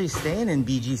 Scott, I'm actually staying in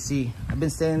BGC. I've been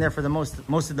staying there for the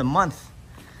most of the month.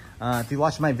 If you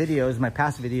watch my videos, my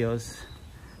past videos,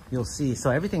 you'll see. So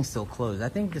everything's still closed. I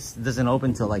think this doesn't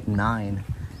open till like 9,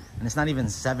 and it's not even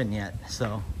 7 yet.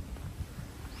 So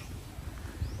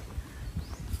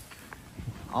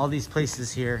all these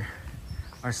places here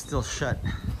are still shut.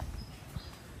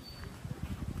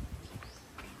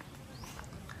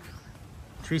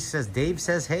 Teresa says, Dave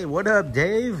says, hey, what up,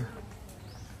 Dave?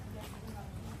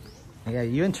 Yeah,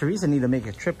 you and Teresa need to make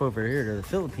a trip over here to the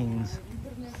Philippines.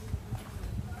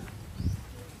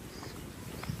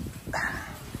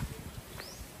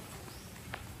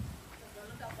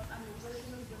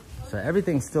 So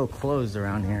everything's still closed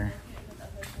around here.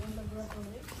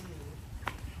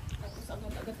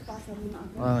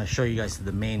 Well, I'm gonna show you guys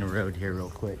the main road here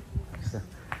real quick. So,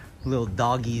 little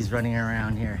doggies running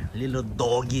around here. Little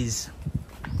doggies.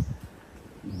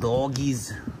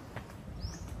 Doggies.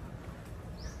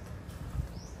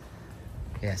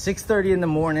 Yeah, 6:30 in the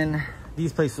morning.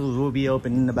 These places will be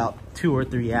open in about 2 or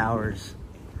 3 hours.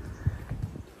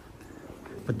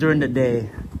 But during the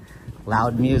day,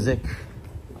 loud music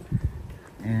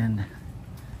and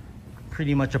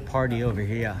pretty much a party over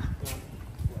here.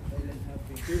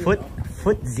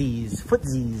 Footsies.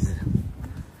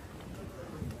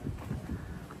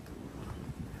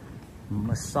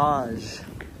 Massage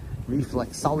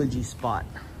reflexology spot.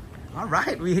 All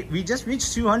right, we just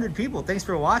reached 200 people. Thanks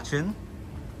for watching.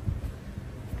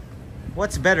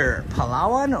 What's better,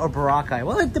 Palawan or Boracay?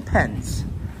 Well, it depends.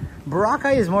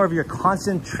 Boracay is more of your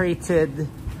concentrated,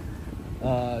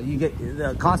 you get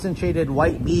the concentrated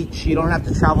white beach. You don't have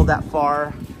to travel that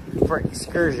far for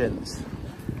excursions.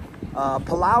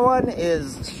 Palawan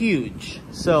is huge.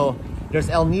 So there's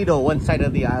El Nido one side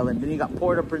of the island. Then you got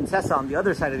Puerto Princesa on the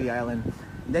other side of the island.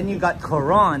 Then you got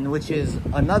Coron, which is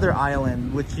another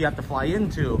island which you have to fly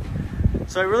into.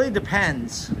 So it really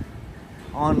depends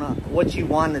on what you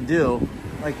want to do.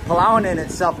 Like Palawan in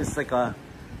itself is like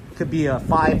could be a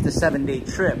 5 to 7 day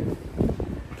trip.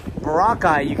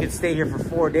 Boracay, you could stay here for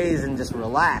 4 days and just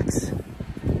relax.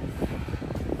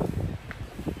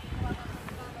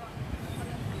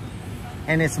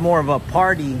 And it's more of a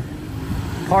party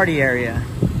area.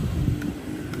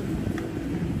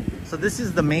 So this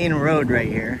is the main road right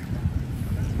here.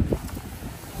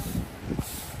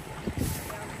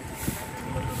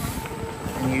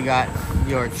 And you got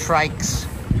your trikes.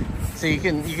 So you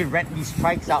can rent these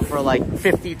trikes out for like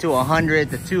 50 to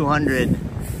 100 to 200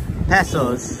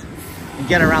 pesos and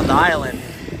get around the island.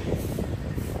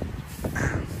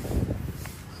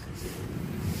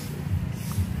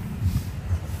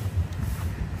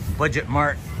 Budget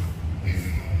Mart.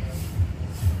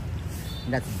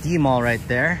 And that's D Mall right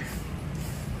there.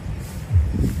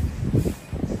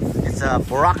 It's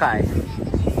Boracay.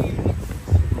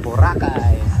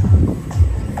 Boracay.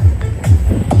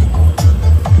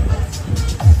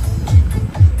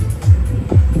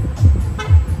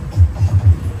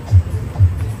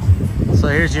 So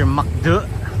here's your makdo.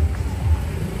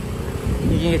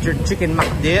 You can get your chicken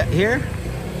makdo here.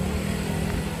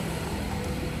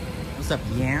 What's up,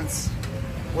 Yance?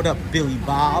 What up, Billy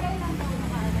Bob?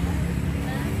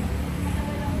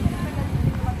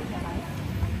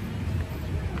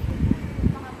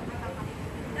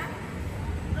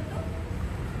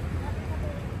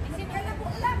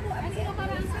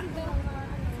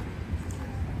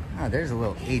 Oh, there's a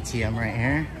little ATM right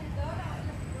here.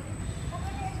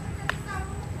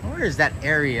 Where is that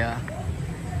area?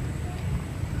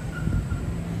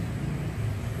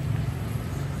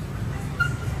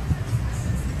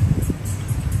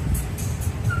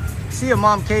 See you,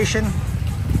 Momcation.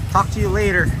 Talk to you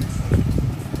later.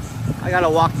 I gotta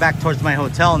walk back towards my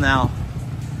hotel now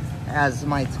as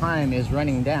my time is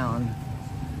running down.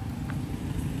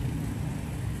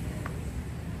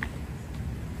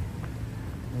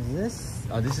 Is this?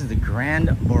 Oh, this is the Grand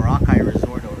Boracay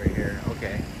Resort over here.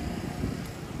 Okay.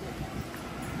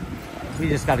 We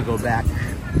just gotta go back.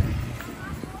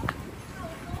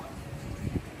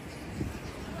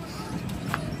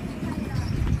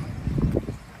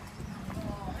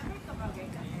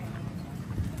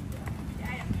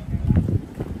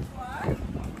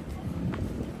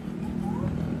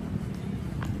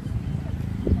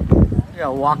 Yeah,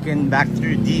 walking back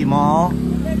through D Mall.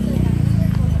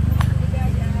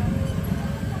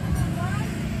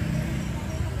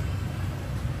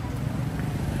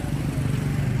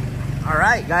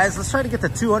 Alright guys, let's try to get to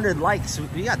 200 likes.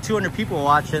 We got 200 people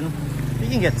watching. We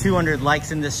can get 200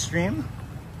 likes in this stream.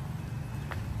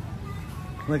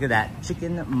 Look at that,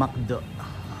 chicken makdo.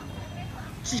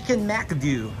 Chicken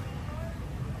makdo.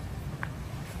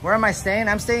 Where am I staying?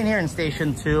 I'm staying here in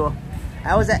Station 2.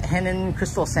 I was at Henan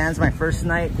Crystal Sands my first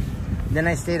night. Then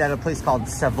I stayed at a place called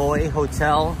Savoy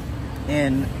Hotel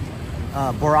in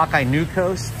Boracay New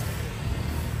Coast.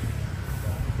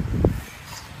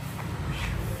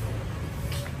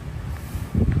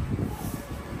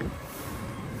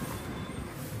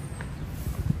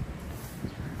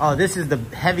 Oh, this is the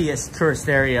heaviest tourist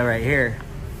area right here.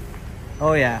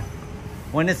 Oh yeah.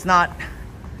 When it's not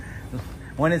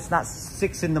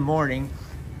 6 in the morning,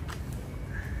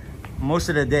 most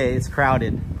of the day it's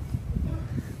crowded.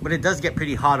 But it does get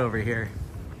pretty hot over here.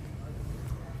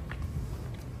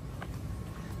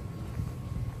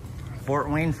 Fort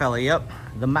Wayne fella, yep.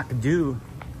 The Macdo.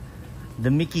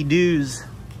 The Mickey Doos.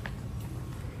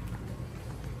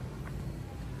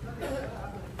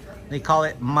 They call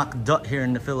it makdo here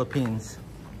in the Philippines.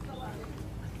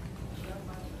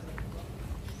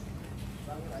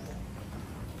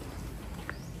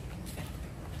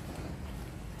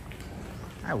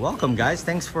 Hi, welcome guys.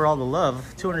 Thanks for all the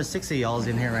love. 260 y'all's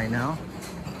in here right now.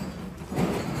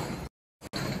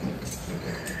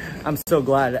 I'm so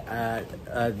glad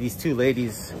these two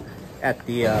ladies at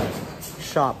the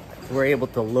shop were able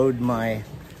to load my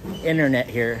internet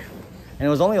here. And it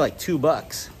was only like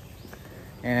 $2.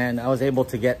 And I was able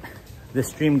to get the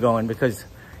stream going because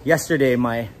yesterday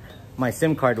my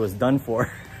SIM card was done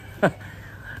for.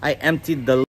 I emptied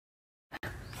the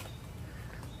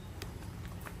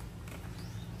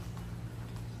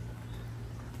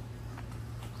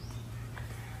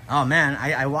Oh man,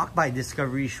 I walked by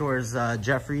Discovery Shores,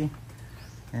 Jeffrey,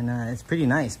 and it's pretty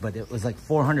nice, but it was like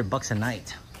 400 bucks a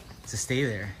night to stay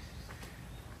there.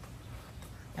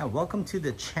 Yeah, welcome to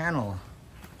the channel,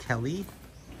 Kelly.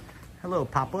 Hello,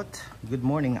 Papot. Good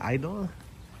morning, Idol.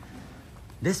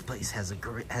 This place has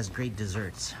great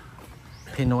desserts.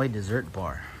 Pinoy dessert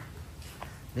bar.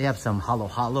 They have some halo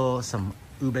halo, some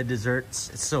ube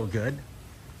desserts. It's so good.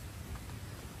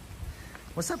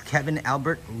 What's up, Kevin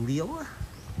Albert Leal?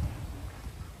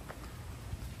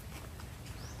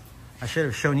 I should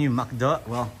have shown you Makdo.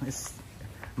 Well,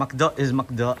 Makdo is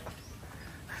Makdo.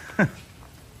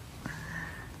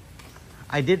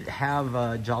 I did have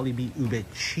Jollibee ube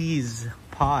cheese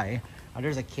pie. Oh,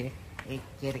 there's a kitty. Hey,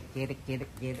 get it, get it, get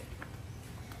it, get it.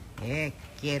 Yeah,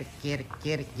 get it, get it,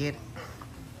 get it, get it.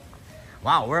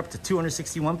 Wow, we're up to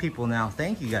 261 people now.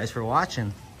 Thank you guys for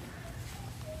watching.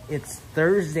 It's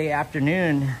Thursday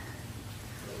afternoon.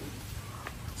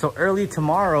 So early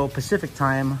tomorrow, Pacific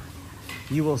time,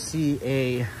 you will see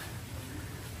a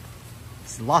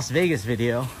Las Vegas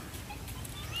video.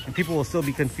 And people will still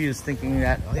be confused thinking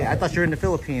that, oh yeah, I thought you were in the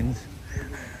Philippines.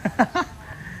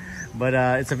 But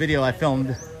it's a video I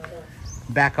filmed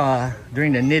back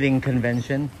during the knitting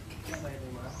convention.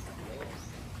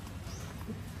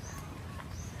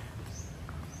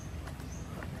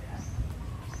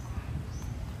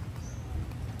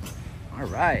 All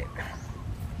right.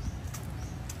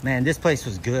 Man, this place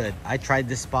was good. I tried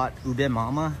this spot, Ube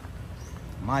Mama.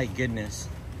 My goodness.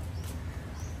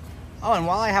 Oh, and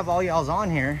while I have all y'all's on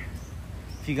here,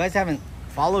 if you guys haven't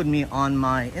followed me on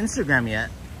my Instagram yet,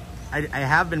 I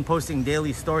have been posting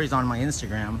daily stories on my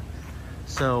Instagram.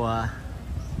 So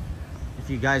if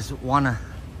you guys want to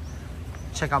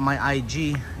check out my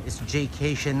IG, it's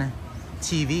Jaycation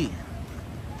TV.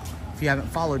 If you haven't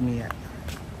followed me yet.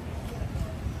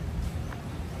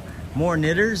 More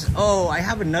knitters. Oh, I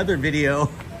have another video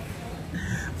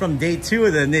from day 2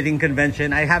 of the knitting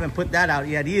convention. I haven't put that out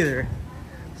yet either.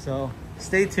 So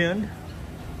stay tuned.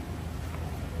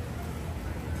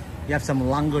 You have some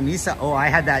longanisa. Oh, I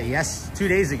had that, yes, 2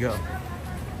 days ago.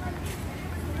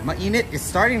 Mainit is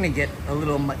starting to get a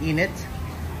little mainit.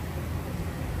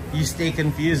 You stay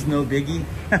confused, no biggie.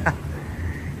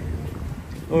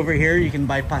 Over here, you can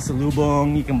buy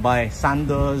pasalubong, you can buy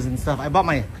sandos and stuff. I bought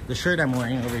the shirt I'm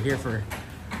wearing over here for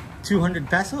 200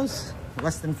 pesos,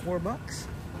 less than 4 bucks.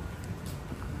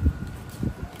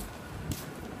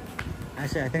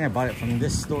 Actually, I think I bought it from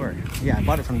this store. Yeah, I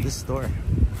bought it from this store.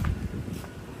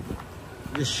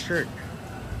 This shirt.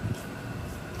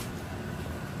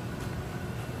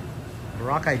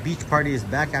 Boracay Beach Party is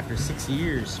back after 6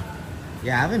 years.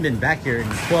 Yeah, I haven't been back here in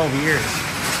 12 years.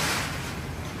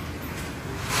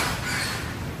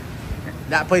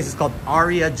 That place is called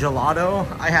Aria Gelato.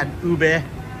 I had ube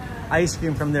ice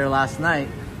cream from there last night.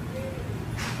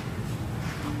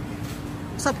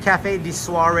 What's up, Cafe de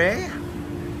Soiree?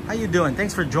 How you doing?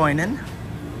 Thanks for joining.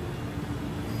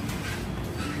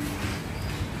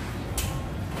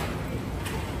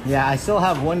 Yeah, I still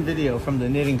have one video from the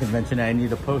knitting convention I need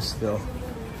to post still.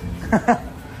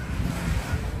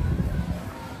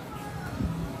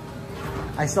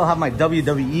 I still have my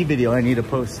WWE video I need to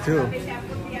post too.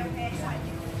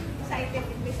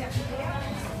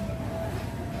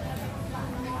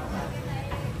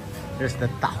 There's the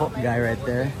taho guy right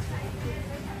there.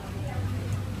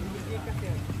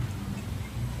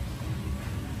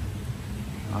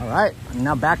 All right,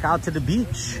 now back out to the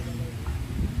beach.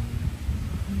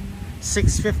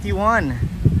 6:51.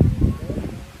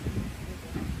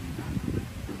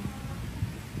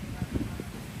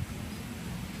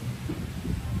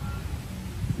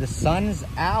 The sun's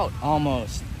out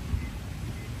almost.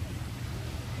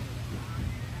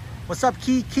 What's up,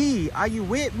 Kiki? Are you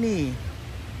with me?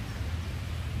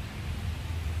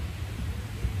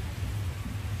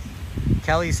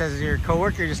 Kelly says your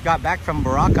coworker just got back from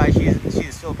Boracay.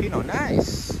 She's Filipino.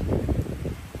 Nice.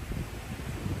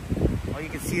 Oh, you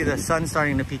can see the sun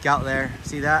starting to peek out there.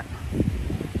 See that?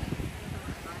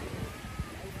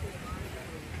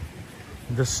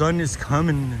 The sun is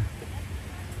coming.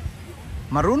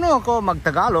 Marunong ako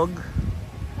mag-Tagalog.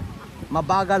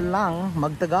 Mabagal lang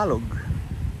mag-Tagalog.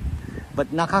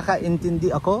 But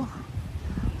nakakaintindi ako.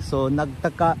 So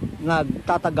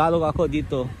nagtatagalog ako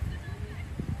dito.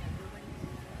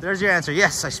 There's your answer.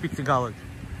 Yes, I speak Tagalog.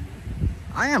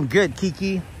 I am good,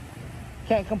 Kiki.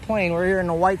 Can't complain. We're here in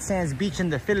the White Sands Beach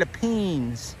in the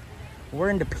Philippines.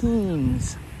 We're in the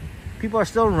Peens. People are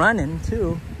still running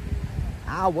too.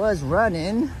 I was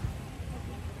running.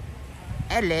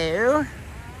 Hello.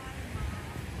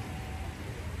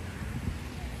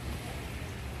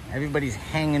 Everybody's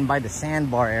hanging by the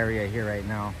sandbar area here right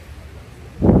now.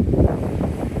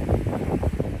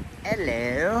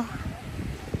 Hello.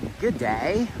 Good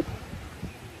day.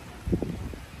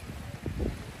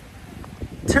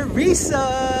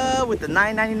 Teresa with the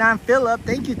 $9.99 fill up.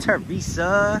 Thank you,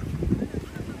 Teresa.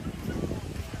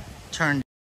 Turn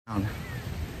down.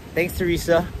 Thanks,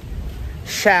 Teresa.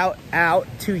 Shout out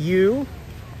to you.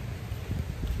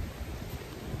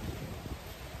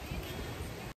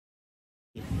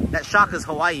 That Shaka's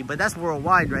Hawaii, but that's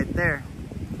worldwide right there.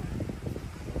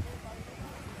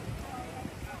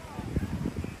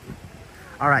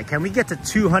 All right, can we get to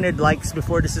 200 likes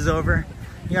before this is over?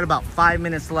 You got about 5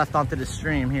 minutes left onto the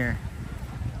stream here.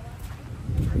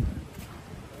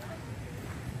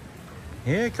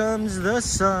 Here comes the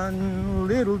sun,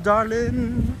 little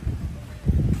darling.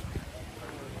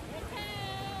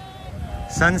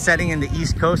 Sun setting in the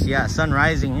East Coast. Yeah, sun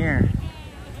rising here.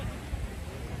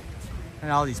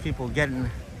 And all these people getting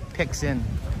pics in.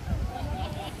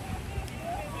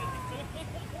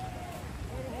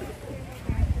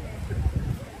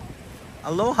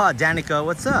 Aloha, Danica,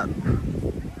 what's up?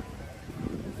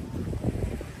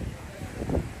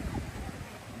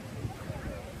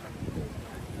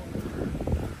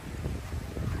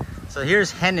 So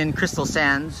here's Henan Crystal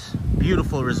Sands,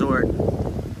 beautiful resort.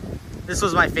 This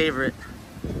was my favorite.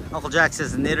 Uncle Jack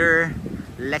says knitter.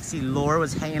 Lexi Lore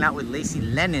was hanging out with Lacey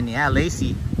Lennon. Yeah,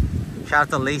 Lacey. Shout out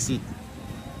to Lacey,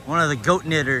 one of the goat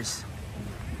knitters.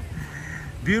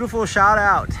 Beautiful shout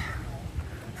out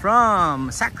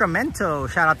from Sacramento.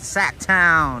 Shout out to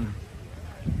Sacktown.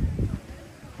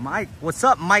 Mike, what's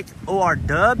up, Mike OR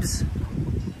Dubs?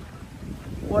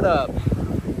 What up?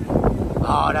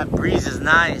 Oh, that breeze is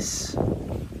nice.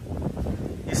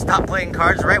 You stop playing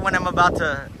cards right when I'm about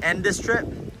to end this trip.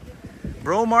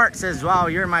 Bro Mark says, wow,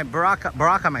 you're in my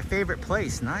Boracay, my favorite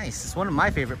place. Nice. It's one of my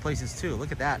favorite places too.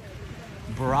 Look at that.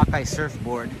 Boracay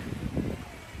surfboard.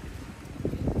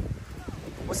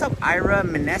 What's up, Ira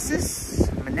Meneses?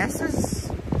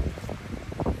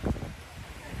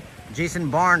 Jason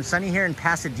Barnes, sunny here in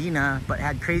Pasadena, but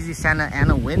had crazy Santa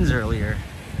Ana winds earlier.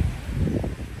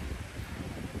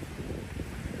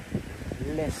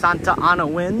 Santa Ana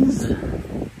winds.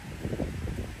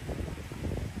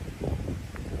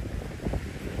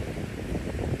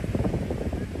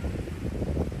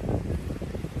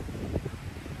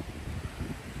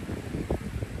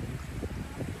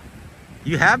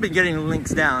 You have been getting the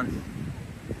links down.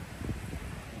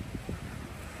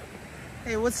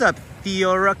 Hey, what's up, The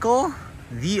Oracle?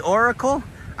 The Oracle?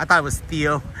 I thought it was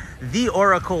Theo. The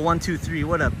Oracle 123.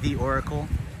 What up, The Oracle?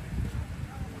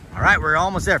 All right, we're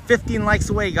almost there. 15 likes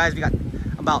away, guys. We got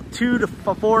about 2 to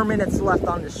 4 minutes left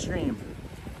on the stream.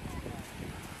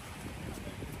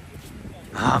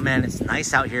 Oh man, it's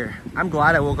nice out here. I'm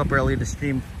glad I woke up early to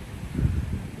stream.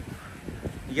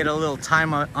 You get a little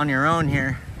time on your own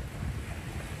here.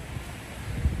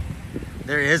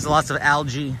 There is lots of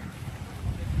algae.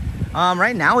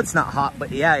 Right now it's not hot,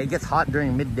 but yeah, it gets hot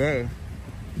during midday.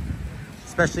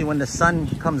 Especially when the sun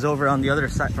comes over on the other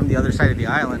side, from the other side of the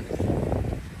island.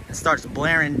 It starts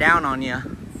blaring down on you.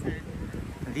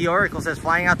 The Oracle says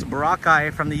flying out to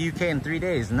Boracay from the UK in 3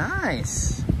 days.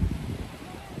 Nice.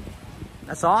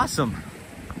 That's awesome.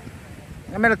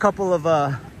 I met a couple of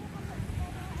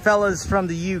fellas from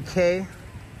the UK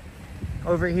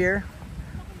over here.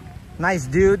 Nice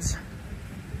dudes.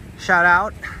 Shout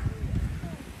out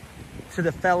to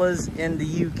the fellas in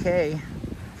the UK,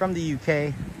 from the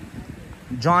UK,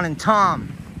 John and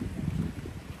Tom.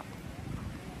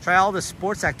 Try all the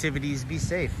sports activities, be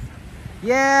safe.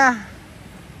 Yeah,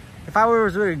 if I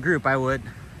was with a group, I would.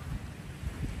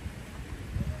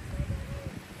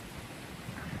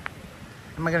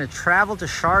 Am I gonna travel to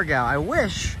Siargao? I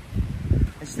wish.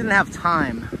 I just didn't have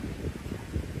time.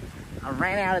 I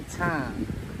ran out of time.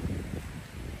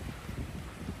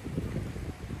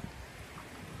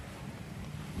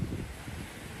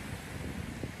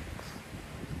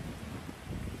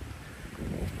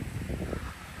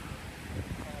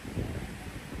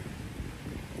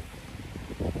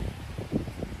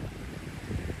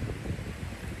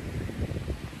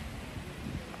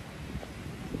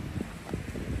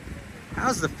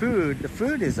 How's the food? The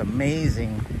food is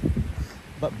amazing.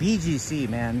 But BGC,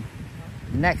 man,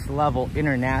 next level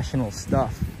international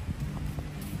stuff.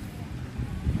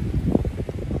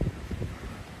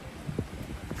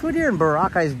 Food here in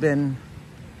Boracay has been,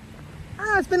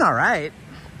 it's been all right.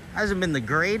 Hasn't been the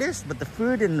greatest, but the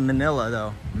food in Manila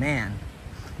though, man.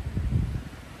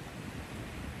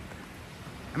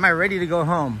 Am I ready to go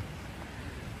home?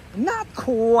 Not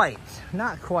quite,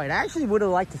 not quite. I actually would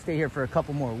have liked to stay here for a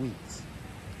couple more weeks.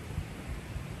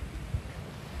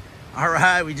 All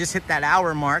right, we just hit that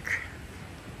hour mark.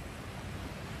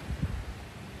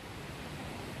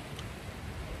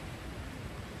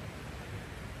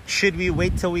 should we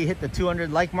wait till we hit the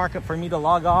 200 like market for me to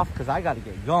log off? Because I got to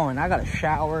get going. I got to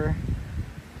shower.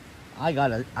 I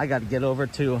gotta get over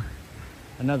to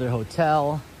another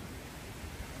hotel.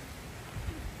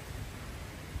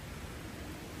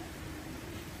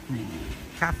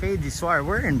 Cafe du Soir.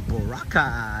 We're in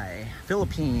Boracay,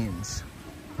 Philippines.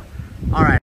 All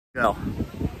right, go.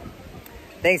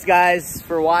 Thanks guys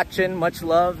for watching. Much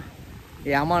love.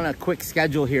 Yeah, I'm on a quick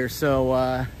schedule here, so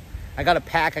I gotta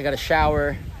pack, I gotta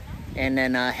shower, and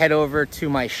then head over to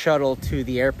my shuttle to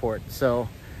the airport. So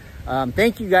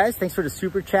thank you guys. Thanks for the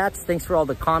super chats. Thanks for all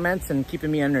the comments and keeping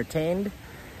me entertained.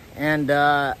 And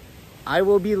I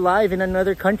will be live in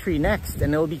another country next,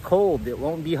 and it'll be cold. It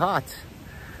won't be hot.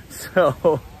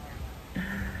 So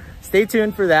stay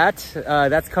tuned for that.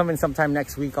 That's coming sometime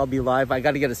next week. I'll be live. I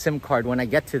got to get a SIM card when I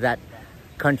get to that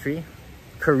country,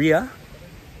 Korea.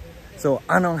 So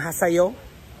anong hasayo?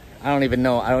 I don't even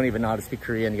know how to speak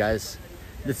Korean, guys.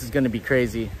 This is going to be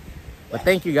crazy. But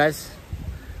thank you guys.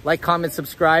 Like, comment,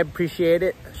 subscribe. Appreciate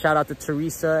it. Shout out to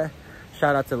Teresa.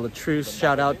 Shout out to Latrice.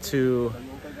 Shout out to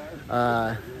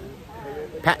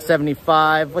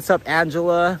Pat75. What's up,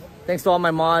 Angela? Thanks to all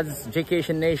my mods,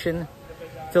 Jaycation Nation.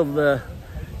 Till the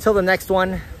next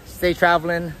one, stay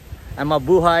traveling. I'm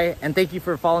Mabuhay, and thank you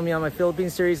for following me on my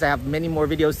Philippines series. I have many more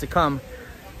videos to come.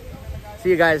 See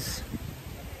you guys.